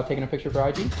comfortable taking a picture for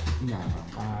IG? Nah.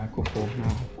 All right, cool.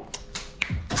 No.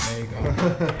 There you go.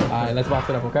 All right, let's box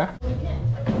it up, okay?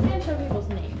 I can't show people's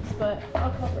names, but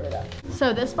I'll cover it up.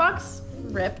 So this box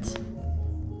ripped.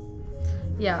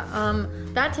 Yeah,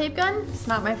 that tape gun, it's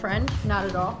not my friend, not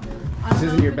at all. This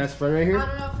isn't your best friend right I here?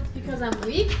 don't know if it's because I'm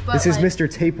weak, but This is like, Mr.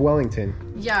 Tape Wellington.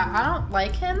 yeah, I don't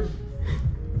like him.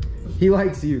 He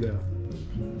likes you though.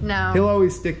 No. He'll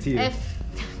always stick to you.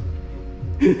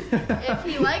 If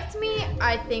he liked me,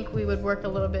 I think we would work a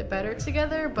little bit better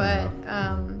together, but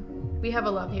we have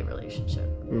a love-hate relationship.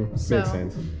 So, makes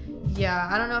sense. Yeah,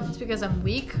 I don't know if it's because I'm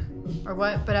weak or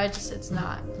what, but it's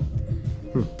not.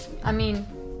 I mean,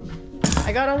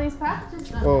 I got all these packages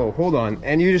done. Oh, hold on.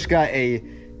 And you just got a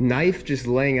knife just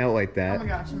laying out like that. Oh my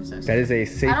gosh, I'm so sorry. That is a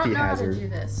safety hazard. I don't know how to do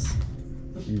this.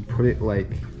 You put it like,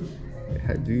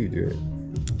 how do you do it?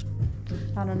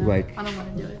 I don't know. Like, I don't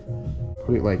want to do it.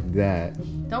 Put it like that.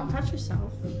 Don't touch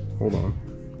yourself. Hold on.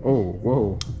 Oh,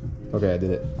 whoa. Okay, I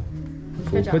did it.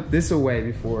 We'll put this away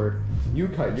before you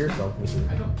cut yourself.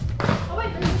 Oh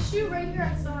wait, there's a shoe right here.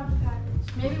 I still have the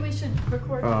package. Maybe we should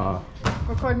record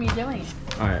me doing it.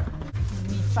 All right.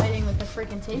 Me fighting with the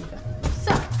freaking tape gun.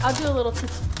 So I'll do a little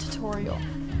tutorial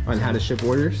on how to ship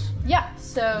orders. Yeah.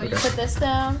 So you put this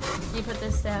down. You put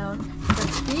this down.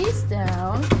 Put these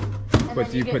down. And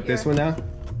but do you put this one down?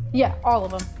 Yeah, all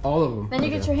of them. All of them. Then you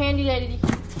get your handy dandy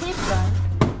tape gun,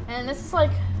 and this is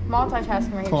like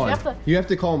multitasking right here. You have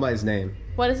to call him by his name.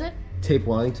 What is it? Tape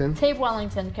Wellington. Tape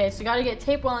Wellington. Okay, so you got to get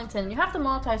Tape Wellington. You have to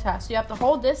multitask. So you have to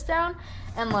hold this down,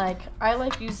 and I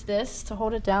use this to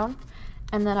hold it down,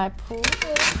 and then I pull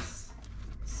this.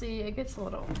 See, it gets a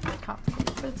little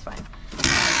complicated, but it's fine.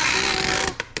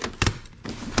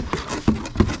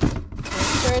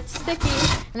 Make sure it's sticky,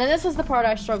 and then this is the part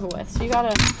I struggle with. So you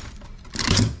gotta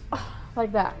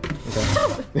like that.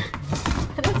 Okay.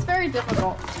 And it's very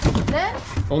difficult. Then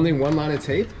only one line of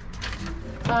tape.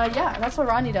 Yeah, that's what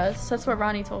Ronny does. That's what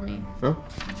Ronny told me. Oh.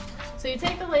 So you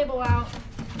take the label out,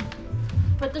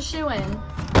 put the shoe in,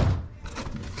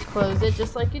 close it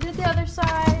just like you did the other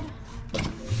side.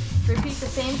 Repeat the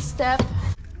same step.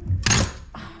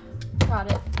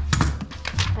 Got it.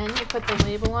 And you put the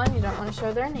label on. You don't want to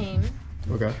show their name.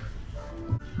 Okay.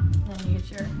 Then you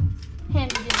get your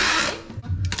handy dandy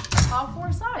tape, all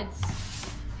 4 sides,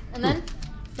 and then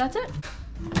that's it.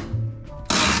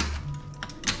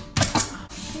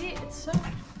 It's so...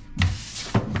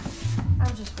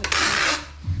 I'm just waiting.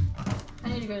 I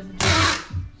need to go to the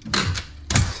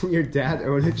gym. Your dad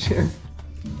owned a gym?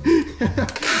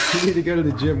 You need to go to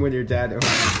the gym when your dad owns a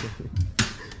gym.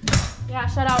 Yeah,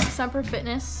 shout out Semper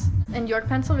Fitness in York,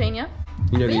 Pennsylvania.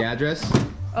 You know the address?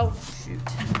 Oh, shoot.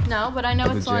 No, but I know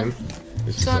it's on...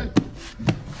 It's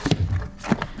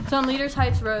on Leaders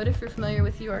Heights Road, if you're familiar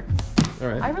with York. All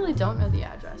right. I really don't know the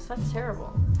address. That's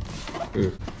terrible.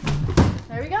 Ooh.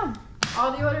 There we go.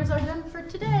 All the orders are done for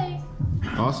today.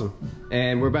 Awesome.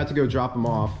 And we're about to go drop them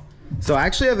off. So I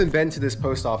actually haven't been to this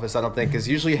post office, I don't think, because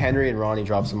usually Henry and Ronny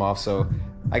drops them off. So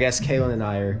I guess Caelin and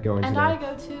I are going and today. I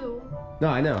go too. No,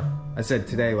 I know. I said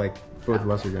today, like, both of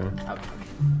us are going. Okay.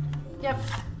 Yep.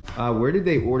 Where did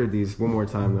they order these? One more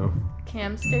time, though.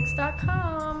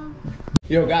 Camskicks.com.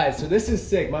 Yo, guys, so this is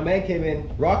sick. My man came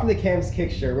in rocking the Cam's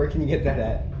Kick shirt. Where can you get that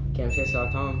at?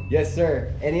 Camskicks.com. Yes,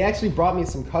 sir. And he actually brought me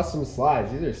some custom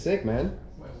slides. These are sick, man.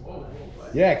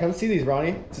 Yeah, come see these,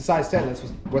 Ronny. It's a size 10. That's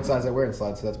what size I wear in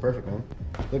slides, so that's perfect, man.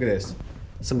 Look at this.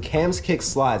 Some Cam's Kick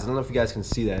slides. I don't know if you guys can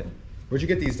see that. Where'd you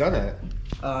get these done at?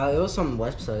 It was some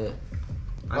website.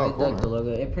 I made cool, the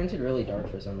logo. It printed really dark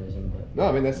for some reason, but No,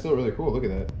 I mean, that's still really cool. Look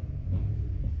at that.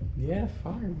 Yeah,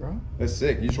 fire, bro. That's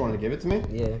sick. You just wanted to give it to me?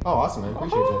 Yeah. Oh, awesome, man.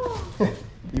 Appreciate that.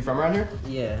 You from around here?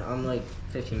 Yeah, I'm like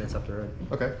 15 minutes up the road.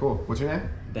 Okay, cool. What's your name?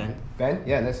 Ben. Ben?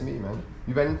 Yeah, nice to meet you, man.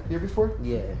 You been here before?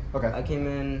 Yeah. Okay. I came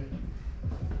in,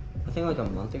 I think like a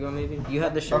month ago maybe. You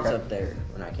had the shirts up there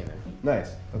when I came in.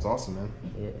 Nice. That's awesome, man.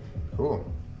 Yeah. Cool.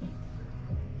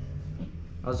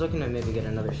 I was looking to maybe get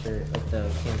another shirt with the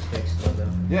Camskicks logo.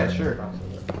 Yeah, sure.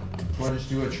 Want to just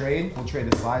do a trade? We'll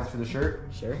trade the slides for the shirt.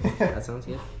 Sure. That sounds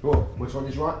good. Cool. Which one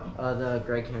did you want? The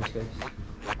gray Camskicks.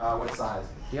 What size?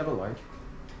 Do you have a large?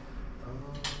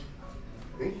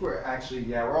 I think we're actually,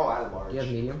 yeah, we're all out of large. Do you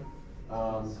have medium?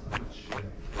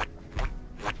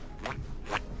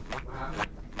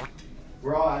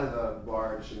 We're all out of the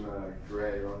large and the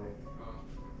gray, Ronny.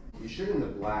 You should in the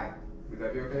black. Would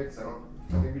that be okay? Because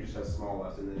I think we just have small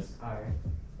left in this. Alright.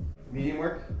 Medium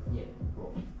work? Yeah.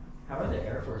 Cool. How are the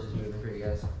Air Forces moving for you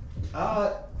guys?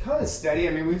 Kind of steady.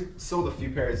 I mean, we've sold a few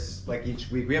pairs like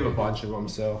each week. We have a bunch of them,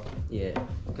 so. Yeah,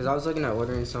 because I was looking at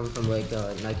ordering some from like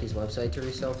Nike's website to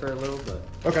resell for a little, but.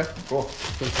 Okay, cool.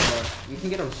 You can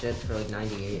get them shipped for like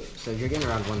 98, so you're getting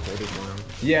around 130 for them.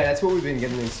 Yeah, that's what we've been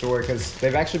getting in store because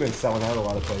they've actually been selling out a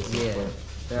lot of places.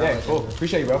 Yeah. Yeah, cool.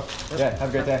 Appreciate you, bro. Yep. Yeah, have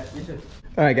a great day. You too.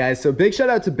 All right, guys. So big shout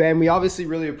out to Ben. We obviously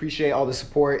really appreciate all the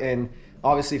support and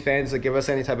obviously fans that give us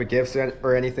any type of gifts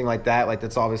or anything like that. Like,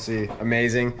 that's obviously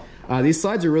amazing. These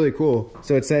slides are really cool.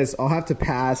 So it says, I'll have to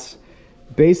pass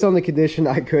Based on the condition,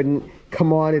 I couldn't.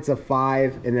 Come on, it's a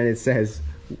 5, and then it says,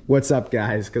 "What's up,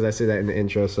 guys?" Because I say that in the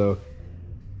intro, so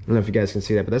I don't know if you guys can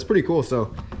see that, but that's pretty cool.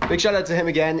 So big shout out to him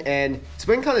again. And it's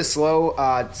been kind of slow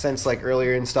since like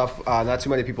earlier and stuff. Not too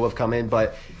many people have come in,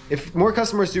 but if more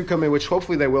customers do come in, which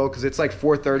hopefully they will, because it's like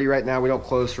 4:30 right now. We don't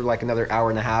close for like another hour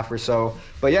and a half or so.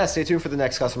 But yeah, stay tuned for the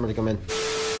next customer to come in.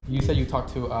 You said you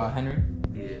talked to Henry?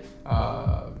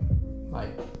 Yeah.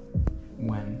 Like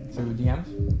when? Through DMs?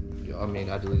 Yeah, I mean,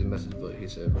 I deleted the message, but he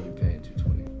said, "Are you paying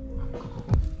 $220?"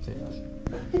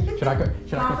 Should I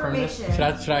confirm this? Should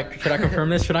I confirm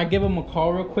this? Should I give him a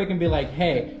call real quick and be like,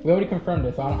 "Hey, we already confirmed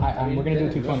this. We're gonna do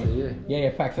 220." Yeah,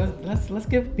 facts. Let's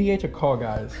give BH a call,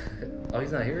 guys. Oh,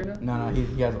 he's not here now? No, he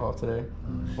has off today.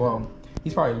 Well,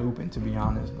 he's probably looping, to be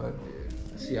honest, but.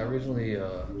 See, I originally hit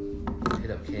up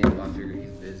Cam, but I figured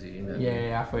he's busy. You know?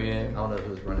 Yeah, I feel you. I don't know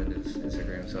who's running his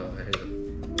Instagram, so I hit him.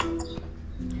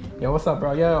 Yo, what's up,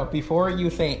 bro? Yo, before you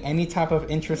say any type of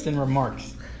interesting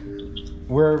remarks,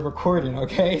 we're recording,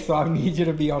 okay? So I need you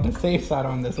to be on the safe side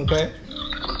on this, okay?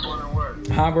 Recording what?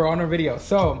 We're on a video.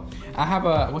 So I have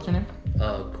what's your name?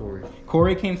 Corey.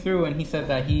 Corey came through and he said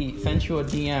that he sent you a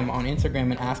DM on Instagram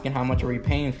and asking how much are we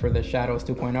paying for the Shadows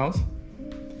 2.0s.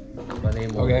 My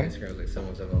name on Instagram is like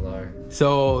 717 Liar.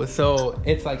 So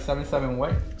it's like 77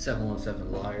 what?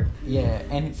 717 Liar. Yeah,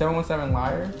 and 717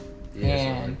 Liar. Yeah,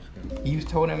 and you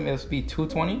told him it would be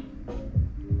 220?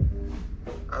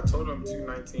 I told him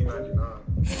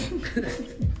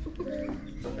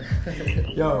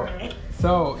 $219.99. Yo,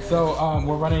 so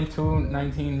we're running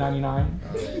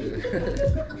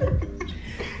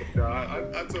 $219.99. No, I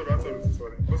told him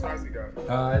 220. What size you got?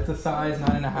 It's a size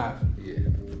 9.5. Yeah.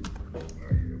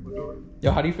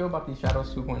 Yo, how do you feel about these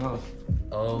Shadows 2.0s?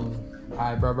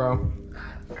 Alright, bro.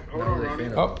 Hold on, Ronny.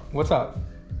 Oh, what's up?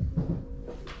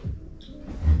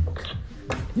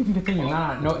 You can continue.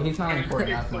 No, he's not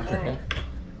important. Okay.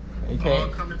 Okay.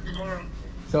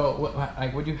 So,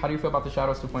 how do you feel about the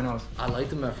Shadows 2.0s? I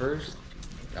liked them at first.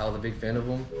 I was a big fan of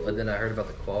them, but then I heard about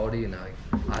the quality, and I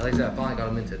like that. I finally got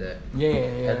them in today.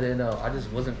 Yeah. And then I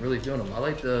just wasn't really feeling them. I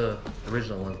like the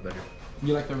original ones better.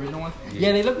 You like the original one?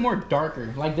 Yeah, they look more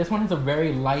darker. Like this one has a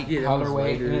very light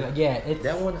colorway.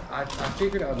 That one I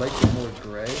figured I would like it more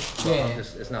gray. But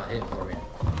it's not hitting for me.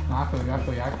 I feel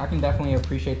you. I can definitely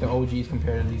appreciate the OGs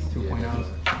compared to these 2.0s.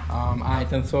 Alright,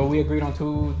 then so we agreed on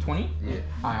 220? Yeah.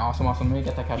 Alright, awesome. Let me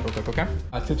get that cash real quick, okay?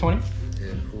 220? Yeah,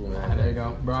 cool, man. Alright, there you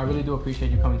go. Bro, I really do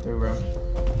appreciate you coming through, bro.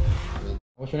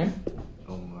 What's your name?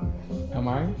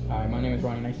 Omari? Alright, my name is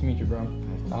Ronny. Nice to meet you, bro.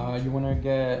 You wanna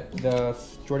get the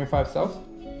Jordan 5 cells?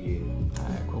 Yeah.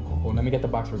 Alright, cool. Let me get the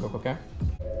box real quick, okay?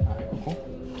 Alright, cool.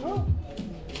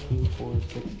 2, 4,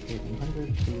 6, 8,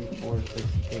 100. 2, 4, 6,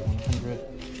 8, 100.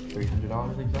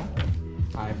 $300 exactly.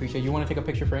 I appreciate you. Want to take a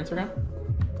picture for Instagram?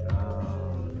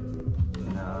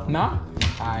 No. No?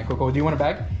 Alright, cool. Do you want a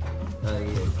bag? Yeah.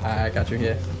 I got you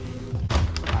here.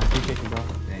 I appreciate you, bro.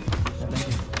 Thank you. Thank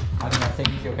you. I think I'll take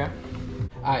it easy, okay?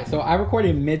 Alright, so I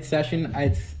recorded mid-session.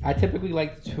 I typically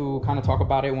like to kind of talk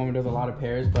about it when there's a lot of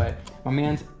pairs, but my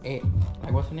man's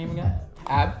what's the name again?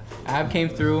 Ab came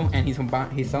through and he's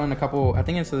selling a couple. I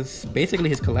think it's basically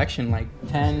his collection, like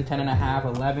 10, 10 and a half,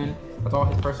 11. That's all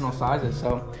his personal sizes.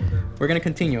 So we're gonna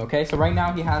continue, okay? So right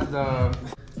now he has the, I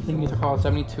think these are called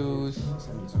 72s.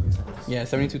 Yeah,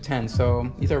 7210.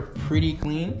 So these are pretty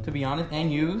clean, to be honest,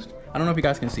 and used. I don't know if you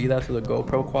guys can see that through the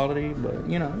GoPro quality, but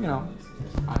you know.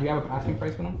 Do you have an asking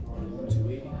price for them?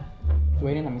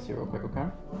 280. Let me see real quick, okay?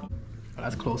 Oh,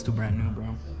 that's close to brand new, bro.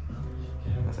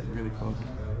 That's like really close.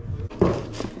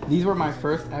 These were my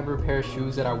first ever pair of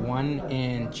shoes that I won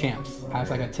in Champs. I was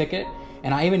like a ticket,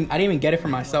 and I didn't even get it for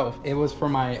myself. It was for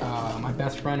my my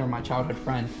best friend or my childhood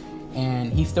friend,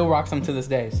 and he still rocks them to this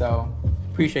day. So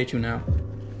appreciate you now.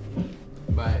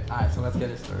 But alright, so let's get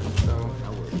it started. So I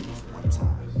wore these one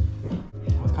time.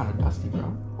 It's kind of dusty,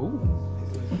 bro. Ooh.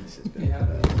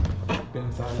 Been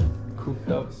inside, cooped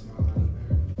up.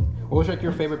 What was like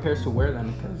your favorite pairs to wear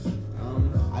then? Because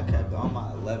I kept all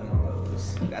my 11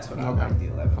 lows. That's what I like, the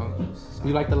 11 lows. So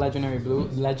you like the legend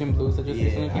blues that just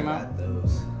recently came out? I got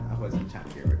those. I wasn't trying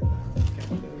to get rid of them. I kept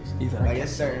those. Like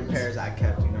there's certain pairs I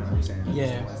kept, you know what I'm saying?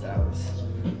 Yeah. The ones that I was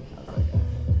like,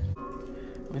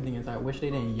 The thing is, I wish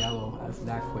they didn't yellow as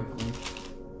that quickly.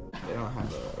 they don't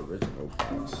have an original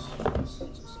box.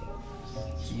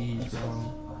 Jeez, bro.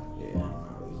 Yeah, I'm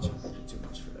not really trying to do too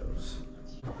much for those.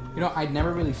 You know, I'd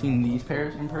never really seen these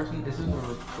pairs in person. This is a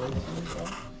replacement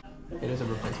box. It is a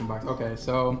replacement box. Okay,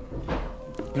 so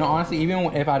you know, honestly, even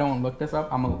if I don't look this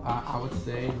up, I would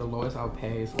say the lowest I'll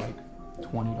pay is like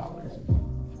 $20.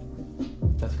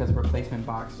 That's because the replacement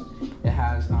box, it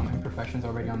has imperfections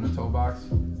already on the toe box.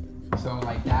 So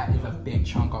like that is a big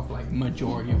chunk of like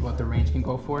majority of what the range can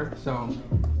go for. So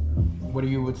what do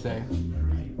you would say?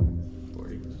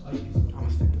 40. I'm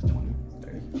gonna stick with 20.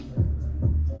 30.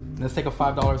 Let's take a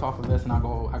 $5 off of this, and I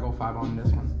go 5 on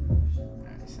this one.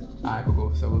 Alright,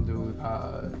 cool. So we'll do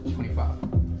 25.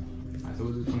 Alright, so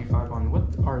we'll do 25 on, what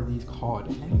are these called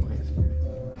anyways?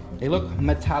 They look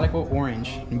metallical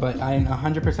orange, but I'm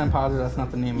 100% positive that's not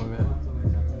the name of it.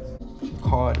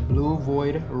 Called Blue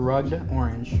Void Rugged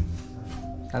Orange.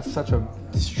 That's such a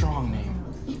strong name.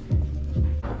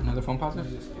 Another phone positive?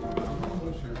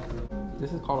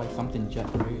 This is called like something jet,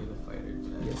 right?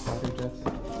 Yeah, fighter jets.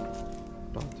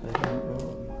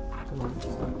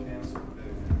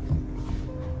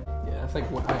 Yeah, that's like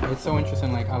what it's so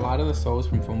interesting. Like a lot of the soles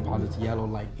from foam posits yellow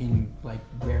like in like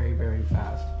very, very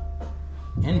fast.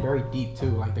 And very deep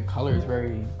too. Like the color is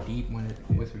very deep when it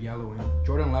with yellow. And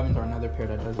Jordan 11s are another pair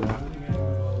that does that.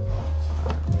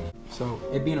 So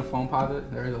it being a foam posit,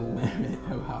 there is a limit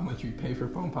of how much you pay for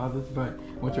foam posits. But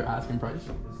what's your asking price?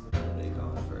 They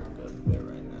going for a good bit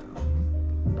right now.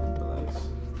 Like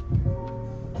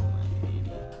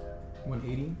 180.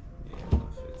 180? Yeah,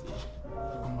 150.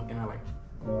 I'm looking at like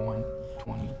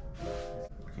 120.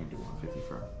 I can't do 150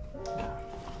 for.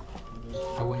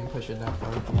 I wouldn't push it that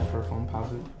far for a phone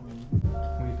posit.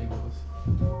 What do you think, Willis?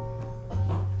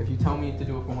 If you tell me to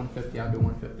do it for 150, I'll do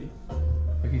 150.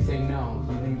 If you say no,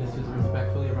 do you think this is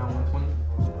respectfully around 120?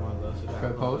 For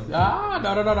a post? No. I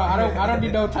don't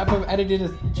need no type of editor to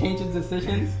change his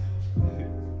decisions.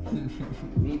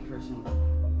 Me personally.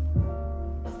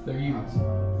 They're used.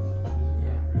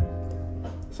 Yeah.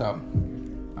 So,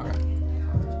 okay.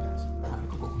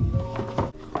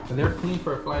 So they're clean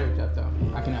for a flyer jet though.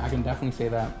 I can definitely say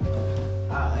that.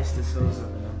 I'll ice the soles up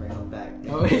and then bring them back.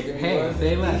 Oh, hey,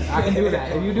 say less. I can do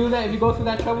that. If you do that, if you go through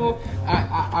that trouble,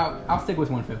 I'll stick with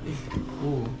 150.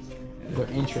 Ooh, they're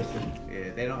interesting.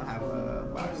 Yeah, they don't have a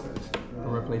box though. A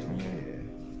replacement. Yeah.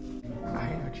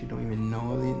 I actually don't even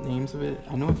know the names of it.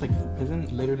 I know it's like,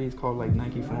 isn't literally it's called like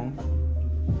Nike foam.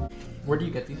 Where do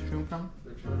you get these shoes from?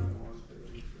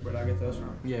 Where'd I get those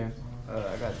from? Yeah.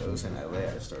 I got those in LA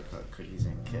at a store called Cookies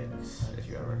and Kicks, if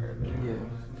you ever heard of it. Yeah.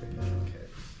 Cookies and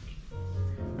Kicks.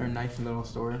 They're a nice little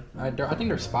store. I think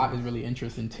their spot is really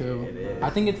interesting too. It is. I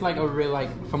think it's like a real,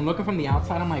 like, from looking from the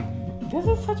outside, I'm like, this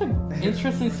is such an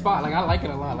interesting spot. Like I like it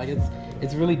a lot. Like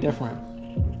it's really different.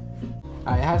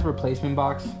 It has a replacement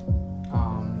box.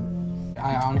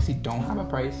 I honestly don't have a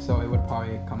price, so it would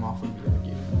probably come off of me like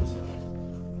you.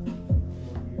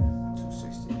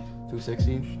 260.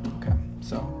 260? Okay,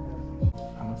 so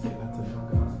I'm gonna say that's a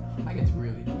like it's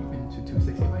really deep into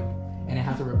 260, like, and it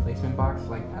has a replacement box.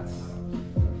 Like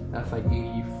that's like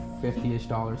 $50-ish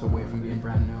away from being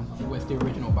brand new with the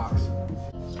original box.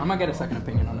 I'm gonna get a second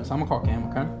opinion on this. I'm gonna call Cam,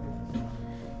 okay?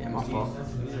 Yeah, my fault.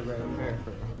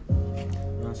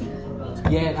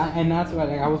 Yeah, and that's what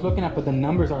I was looking at, but the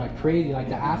numbers are like crazy. Like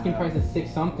the asking price is $6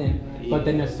 something, but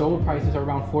then the sold prices are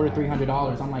around $400 to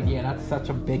 $300. I'm like, yeah, that's such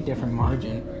a big different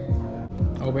margin.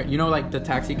 Over, you know, like the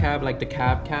taxi cab, like the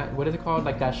cab cat, what is it called?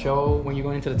 Like that show when you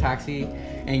go into the taxi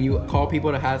and you call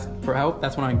people to ask for help.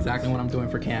 That's exactly what I'm doing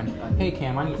for Cam. Hey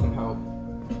Cam, I need some help.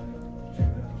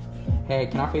 Hey,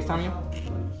 can I FaceTime you?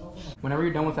 Whenever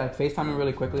you're done with that, FaceTime me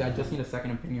really quickly. I just need a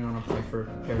second opinion on a price for a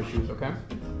pair of shoes, okay?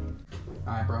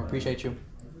 Alright, bro, appreciate you.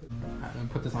 Alright, let me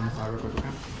put this on the side real quick,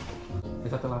 okay? Is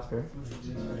that the last pair?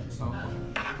 Oh.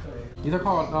 These are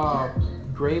called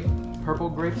purple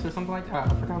grapes or something like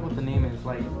that. I forgot what the name is.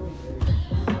 Like,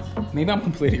 maybe I'm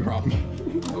completely wrong.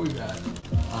 What was that?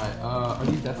 Alright, are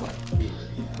these that's like?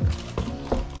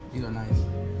 These are nice.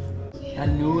 That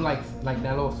new like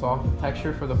that little soft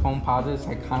texture for the foam posits,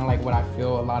 like kind of like what I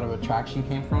feel a lot of attraction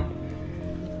came from.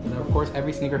 And of course,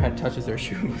 every sneakerhead touches their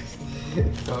shoes,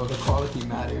 so the quality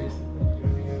matters.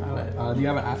 Alright, do you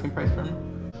have an asking price for me?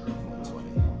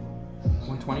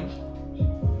 120.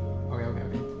 120? Okay.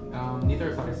 These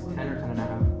are size 10 or 10 and a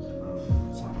half.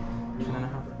 10 and a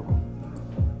half. Cool.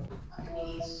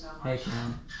 Hey,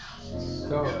 Cam.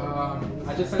 So, I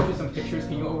just sent you some pictures.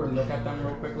 Can you overlook at them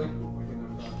real quickly?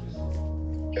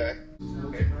 Okay.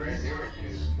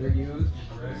 They're used.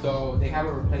 So they have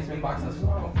a replacement box as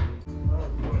well.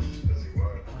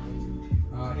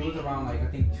 It was around like I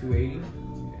think 280.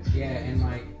 Yeah, and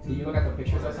like, did you look at the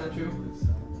pictures I sent you?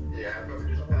 Yeah, I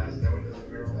probably just passed. That one doesn't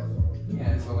feel that.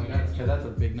 Yeah, so like that's a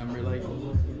big number. Like,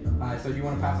 so you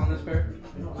want to pass on this pair?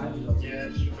 Yeah,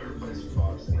 it's just a replacement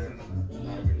box. And then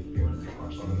I really feel too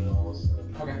much on the walls.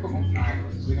 Okay, cool. Alright,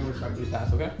 we can respectfully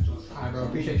pass, okay? Alright, bro,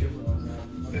 appreciate you.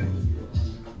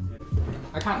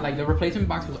 I can't, like, the replacement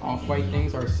box with off-white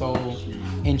things are so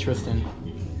interesting.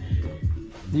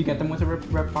 Did you get them with a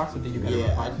rep box or did you get a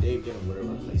rep box? I did get them with a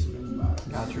replacement box.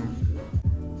 Got you.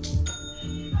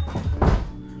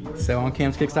 So on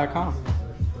camskicks.com.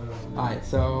 Alright,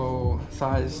 so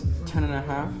size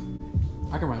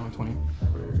 10.5. I can run 120.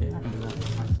 Yeah, I can do that.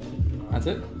 That's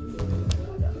it?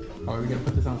 Oh, we're gonna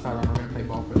put this on the sideline. We're gonna play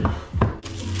ball for this.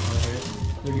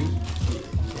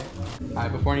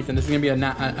 Alright, before anything, this is gonna be an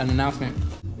announcement.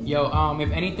 Yo,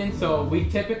 if anything, so we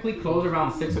typically close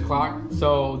around 6 o'clock.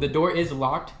 So the door is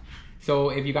locked. So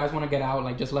if you guys want to get out,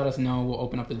 like just let us know. We'll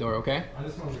open up the door, okay? I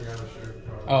just want to grab a shirt.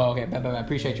 Oh, okay. Bye.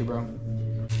 Appreciate you, bro.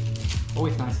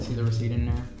 Always nice to see the receipt in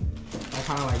there. That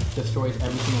kind of like destroys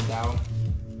every single doubt.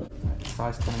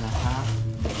 Size 10.5.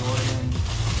 Jordan.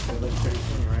 They look pretty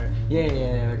clean, right? Yeah.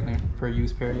 They're gonna for a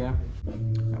used pair, yeah.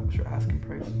 What's your asking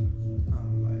price?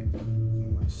 Like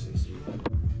 60.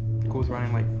 Cool's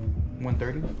running like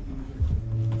 130.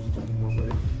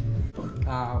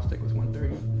 I'll stick with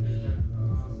 130.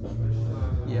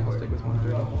 Yeah, I'll stick with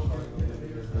 130.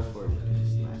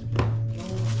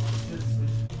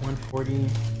 140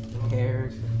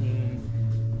 pairs.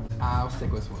 I'll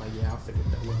stick with I'll stick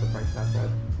with the price that said.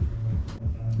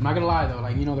 I'm not gonna lie though,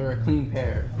 like they're a clean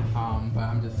pair. But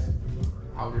I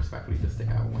would respectfully just stick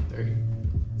out 130.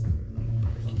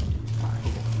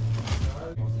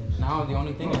 Now the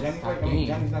only thing is that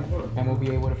game, and we'll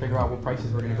be able to figure out what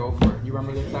prices we're gonna go for. You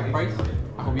remember the exact price?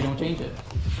 I hope you don't change it.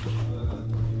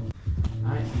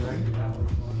 Alright, you ready?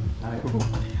 Alright, cool.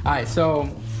 Alright, so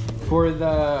for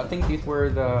I think these were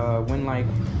the I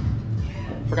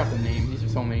forgot the name. These are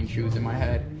so many shoes in my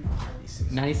head.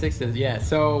 96s, yeah.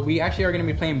 So we actually are gonna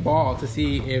be playing ball to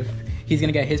see if he's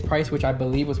gonna get his price, which I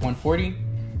believe was 140,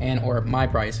 or my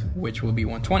price, which will be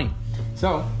 120.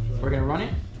 So we're gonna run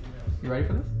it. You ready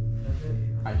for this?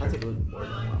 I think it was more than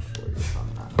 140 if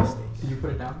I'm not mistaken. Did you put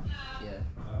it down? Yeah.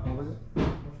 What was it?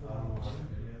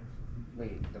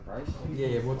 Wait, the price?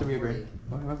 Yeah, what did we agree?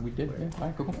 We did, yeah.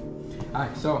 Alright, cool.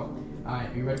 Alright, so,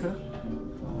 you ready for this?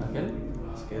 Get it?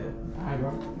 Let's get it. Alright, bro.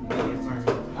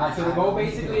 Alright, so the goal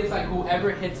basically is like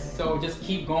whoever hits, so just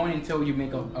keep going until you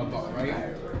make a ball, right?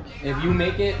 If you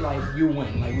make it, like, you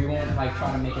win. Like, we won't, like,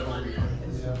 try to make it over.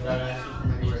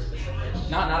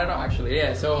 Not at all, actually,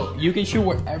 yeah. So, you can shoot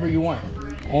wherever you want.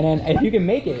 And then, if you can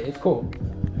make it, it's cool.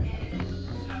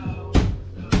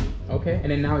 Okay,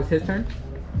 and then now it's his turn.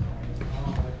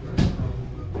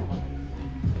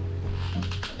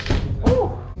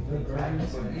 Oh!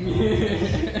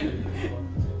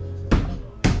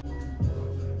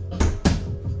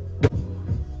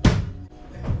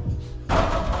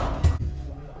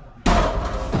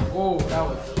 Oh, that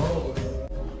was close.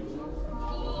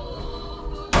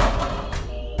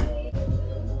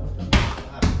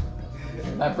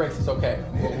 That breaks, it's okay.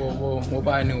 We'll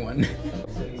buy a new one.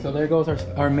 So there goes our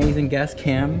amazing guest,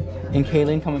 Cam and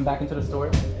Caelin, coming back into the store.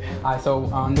 So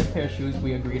on this pair of shoes,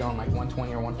 we agreed on like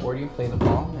 120 or 140, play the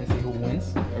ball and see who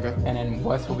wins. Okay. And then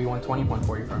Wes will be 120,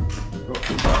 140 for him.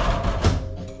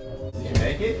 Did you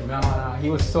make it? No,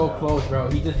 he was so close, bro.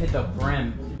 He just hit the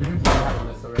brim. They have a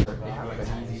list already. They have like a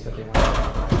Yeezys that they want.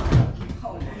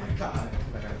 Oh my god.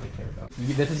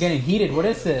 This is getting heated. What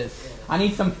is this? I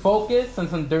need some focus and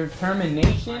some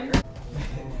determination.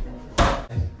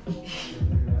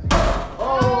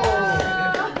 Oh!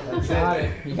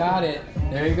 You got it.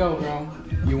 There you go, bro.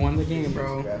 You won the game,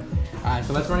 bro. Alright,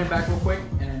 so let's run it back real quick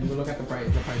and then we'll look at the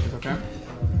prices, okay?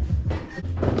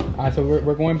 Alright, so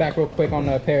we're going back real quick on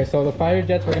the pair. So the fighter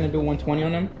jets, we're gonna do 120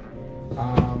 on them.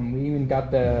 We even got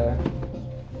the.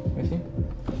 Let me see.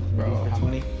 Bro,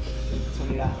 $20.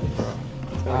 $20. Bro.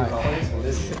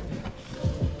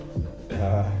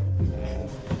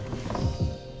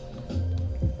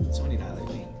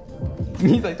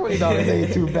 He's like $20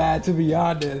 ain't too bad, to be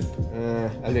honest.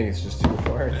 I think it's just too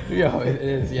hard. Yo, it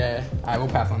is, yeah. Alright, we'll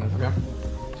pass on this, okay?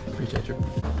 Appreciate you.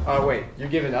 Oh wait, you're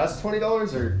giving us $20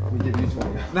 or we give you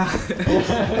 $20?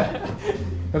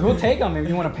 Because we'll take them if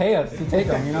you want to pay us to take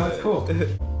them, it's cool. Do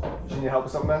you need help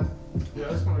with something, man? Yeah, I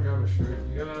just want to grab a shirt.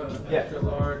 You got an extra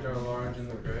large or a large in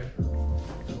the gray?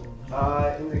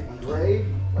 In the gray,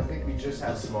 I think we just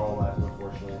have small left,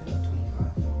 unfortunately.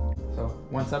 So,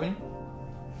 170?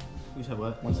 You said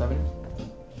what? 170?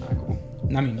 Alright, cool.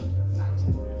 I mean,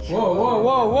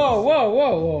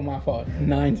 whoa, my fault.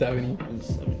 970.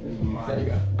 There you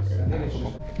go.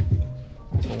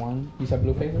 So one, you said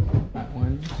blue paper? Right,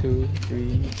 1, 2,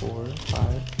 3, 4,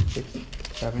 5, 6,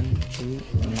 7,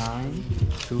 8, 9,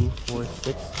 2, 4,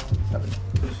 6, 7.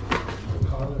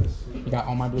 You got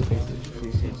all my blue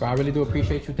faces. So I really do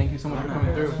appreciate you. Thank you so much for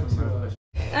coming through.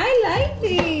 I like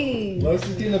these. Los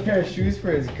is getting a pair of shoes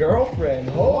for his girlfriend.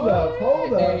 Hold up.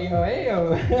 Hey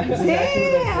yo.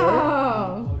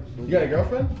 Damn. You got a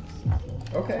girlfriend?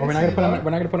 Okay. Oh, we're not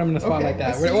gonna put him in the spot Okay, like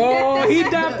that. I see. Oh, he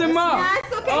dapped him up. Nah,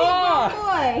 it's okay. Oh.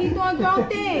 He's my boy. He's doing grown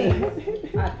things.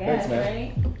 Okay, Thanks,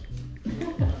 man.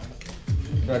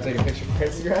 You want to take a picture for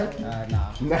Instagram?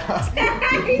 Nah. Nah.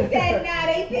 He said, nah,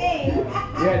 they think.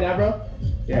 Yeah, nah, bro?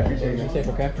 Yeah, appreciate you. Safe,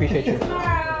 okay? Appreciate you.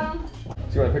 Tomorrow.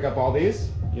 So you want to pick up all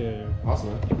these? Yeah. Awesome,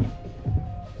 man.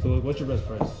 So like, what's your best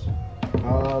price?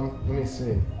 Let me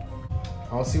see.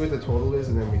 I'll see what the total is,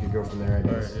 and then we could go from there, I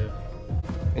guess. Alright, yeah.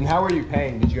 And how are you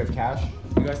paying? Did you have cash?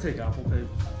 You guys take Apple Pay?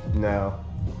 No.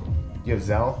 You have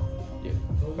Zelle? Yeah.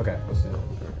 Okay, let's do it.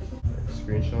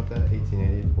 Screenshot that,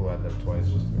 1880. We'll add that twice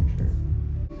just to make sure.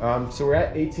 So we're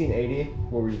at 1880.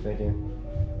 What were you thinking?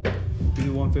 You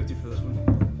do 150 for this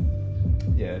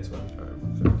one. Yeah, it's fine. Alright,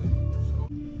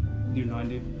 150. Do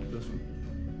 90 for this one.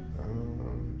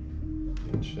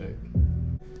 Let me check.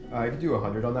 I could do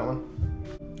 100 on that one.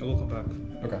 I will come back.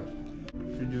 Okay.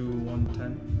 You do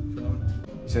 110 for that one.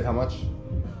 You said how much?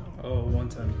 Oh,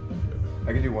 110.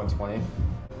 I could do 120.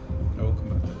 I will come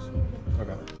back to this one.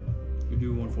 Okay. You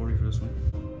do 140 for this one.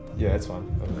 Yeah, that's fine.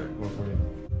 Okay, 140.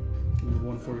 You do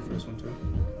 140 for this one too.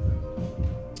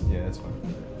 Yeah, that's fine.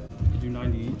 You do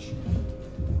 90 each.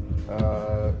 I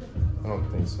don't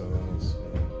think so. Let's see.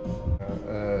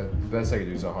 The best I could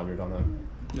do is 100 on them.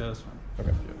 Yeah, that's fine.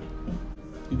 Okay. Yeah.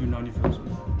 You do 90 for this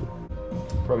one.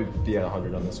 Probably be at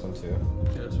 100 on this one too.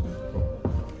 Yeah, that's fine. Cool.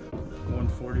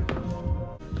 140.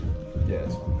 Yeah,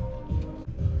 that's fine.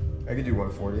 I could do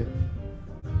 140.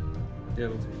 Yeah,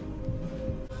 we'll take it.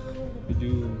 You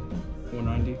do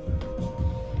 190.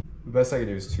 The best I could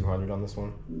do is 200 on this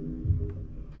one.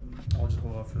 I'll just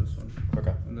hold off for this one.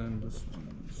 Okay. And then this one.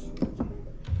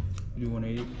 You do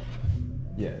 180.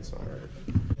 Yeah, it's fine.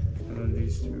 And then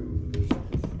these two.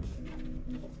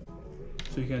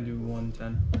 So you can't do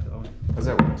 110. So. I was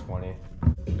at 120.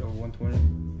 Or 120.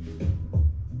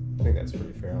 I think that's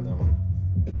pretty fair on that one.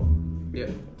 Yeah,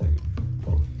 I'll take it.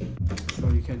 So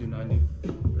you can't do 90.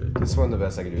 Right. This one, the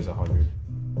best I could do is 100.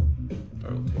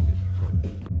 Alright, we'll take it.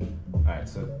 Alright,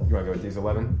 so you want to go with these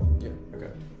 11? Yeah.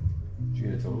 Okay. Did you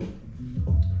get a total?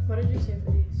 What did you say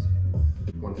for these?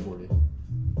 140.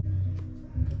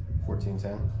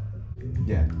 1410?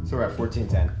 Yeah, so we're at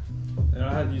 1410. And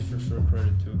I had these for store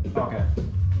credit too. Okay.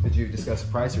 Did you discuss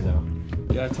the price or no?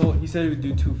 Yeah, he said he would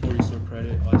do 240 store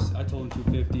credit. I told him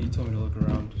 250. He told me to look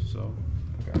around. So.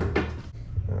 Okay.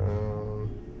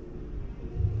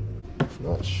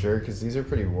 Not sure because these are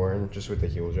pretty worn, just with the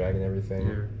heel drag and everything.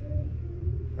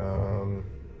 Yeah.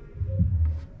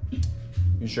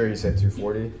 You sure he said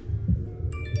 240?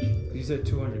 He said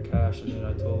 200 cash, and then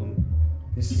I told him.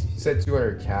 He said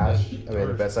 200 cash. Yeah, I mean,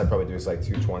 the best I'd probably do is like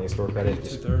 220 store credit.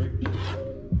 230.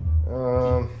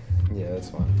 Yeah, that's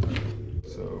fine.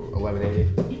 So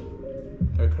 1180.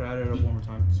 I could add it up one more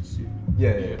time to see.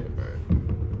 Yeah. Alright.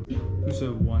 You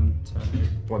said 110.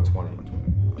 120.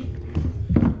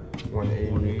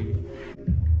 180. 180.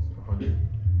 100.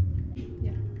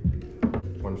 Yeah.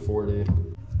 140.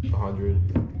 100.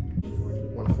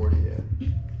 140. Yeah.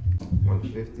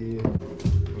 150.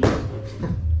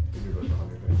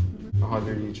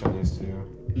 100 each on these two.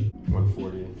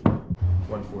 140.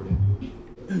 140.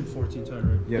 1410,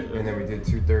 right? Yep, and then we did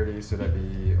 230, so that'd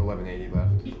be 1180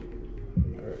 left.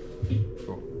 Alright.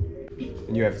 Cool.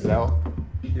 And you have Zelle?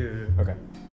 Yeah. Okay.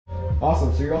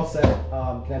 Awesome, so you're all set.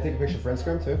 Can I take a picture for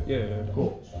Instagram too? Yeah.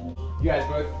 Cool. You guys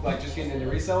both like just getting into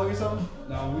reselling or something?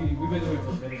 No, we've been doing it for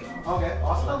a minute now. Okay,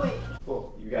 awesome. Oh wait.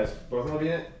 Cool. You guys both want to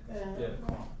be in it? Yeah,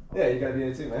 come on. Yeah, you gotta be in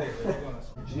it too, man.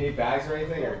 Did you need bags or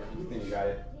anything, or you think you got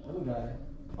it? I got it.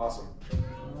 Awesome.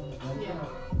 Yeah.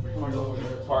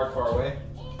 Park far away?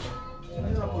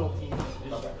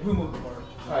 Okay. We moved the car.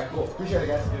 Alright, cool. Appreciate it,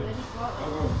 guys.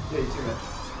 Yeah, you too, man.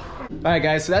 Alright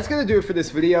guys, so that's gonna do it for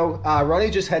this video. Ronny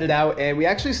just headed out and we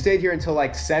actually stayed here until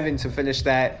like 7 to finish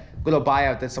that little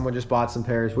buyout that someone just bought some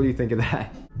pairs. What do you think of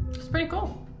that? It's pretty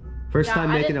cool. First Yeah,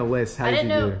 time making a list. How did you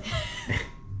do?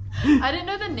 I didn't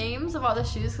know the names of all the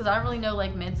shoes because I don't really know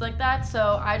like mids like that.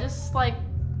 So I just like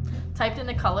typed in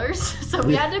the colors. So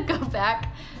we had to go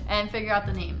back and figure out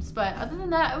the names. But other than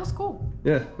that, it was cool.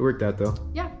 Yeah, it worked out though.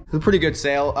 Yeah. It was a pretty good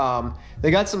sale.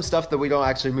 They got some stuff that we don't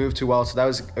actually move too well, so that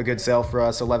was a good sale for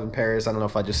us. 11 pairs. I don't know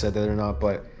if I just said that or not,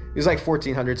 but it was like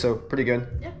 1,400, so pretty good.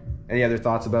 Yeah. Any other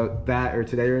thoughts about that or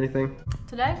today or anything?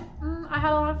 Today, I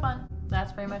had a lot of fun.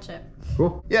 That's pretty much it.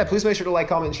 Cool. Yeah, please make sure to like,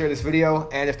 comment, and share this video.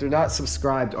 And if they're not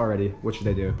subscribed already, what should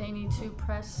they do? They need to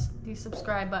press the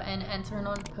subscribe button and turn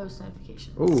on post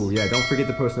notifications. Oh, yeah, don't forget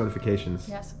the post notifications.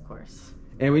 Yes, of course.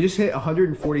 And we just hit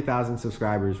 140,000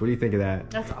 subscribers. What do you think of that?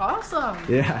 That's awesome.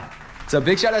 Yeah. So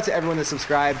big shout out to everyone that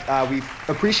subscribed. We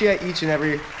appreciate each and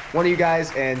every one of you guys,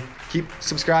 and keep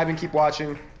subscribing, keep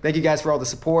watching. Thank you guys for all the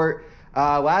support.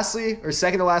 Lastly, or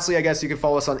second to lastly, I guess you can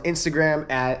follow us on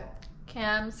Instagram at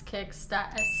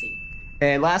camskicks.sc.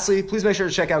 And lastly, please make sure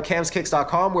to check out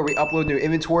camskicks.com where we upload new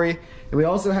inventory. And we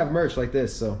also have merch like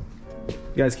this, so you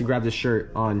guys can grab this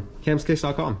shirt on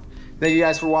camskicks.com. Thank you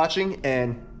guys for watching,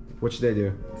 and what should they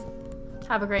do?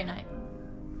 Have a great night.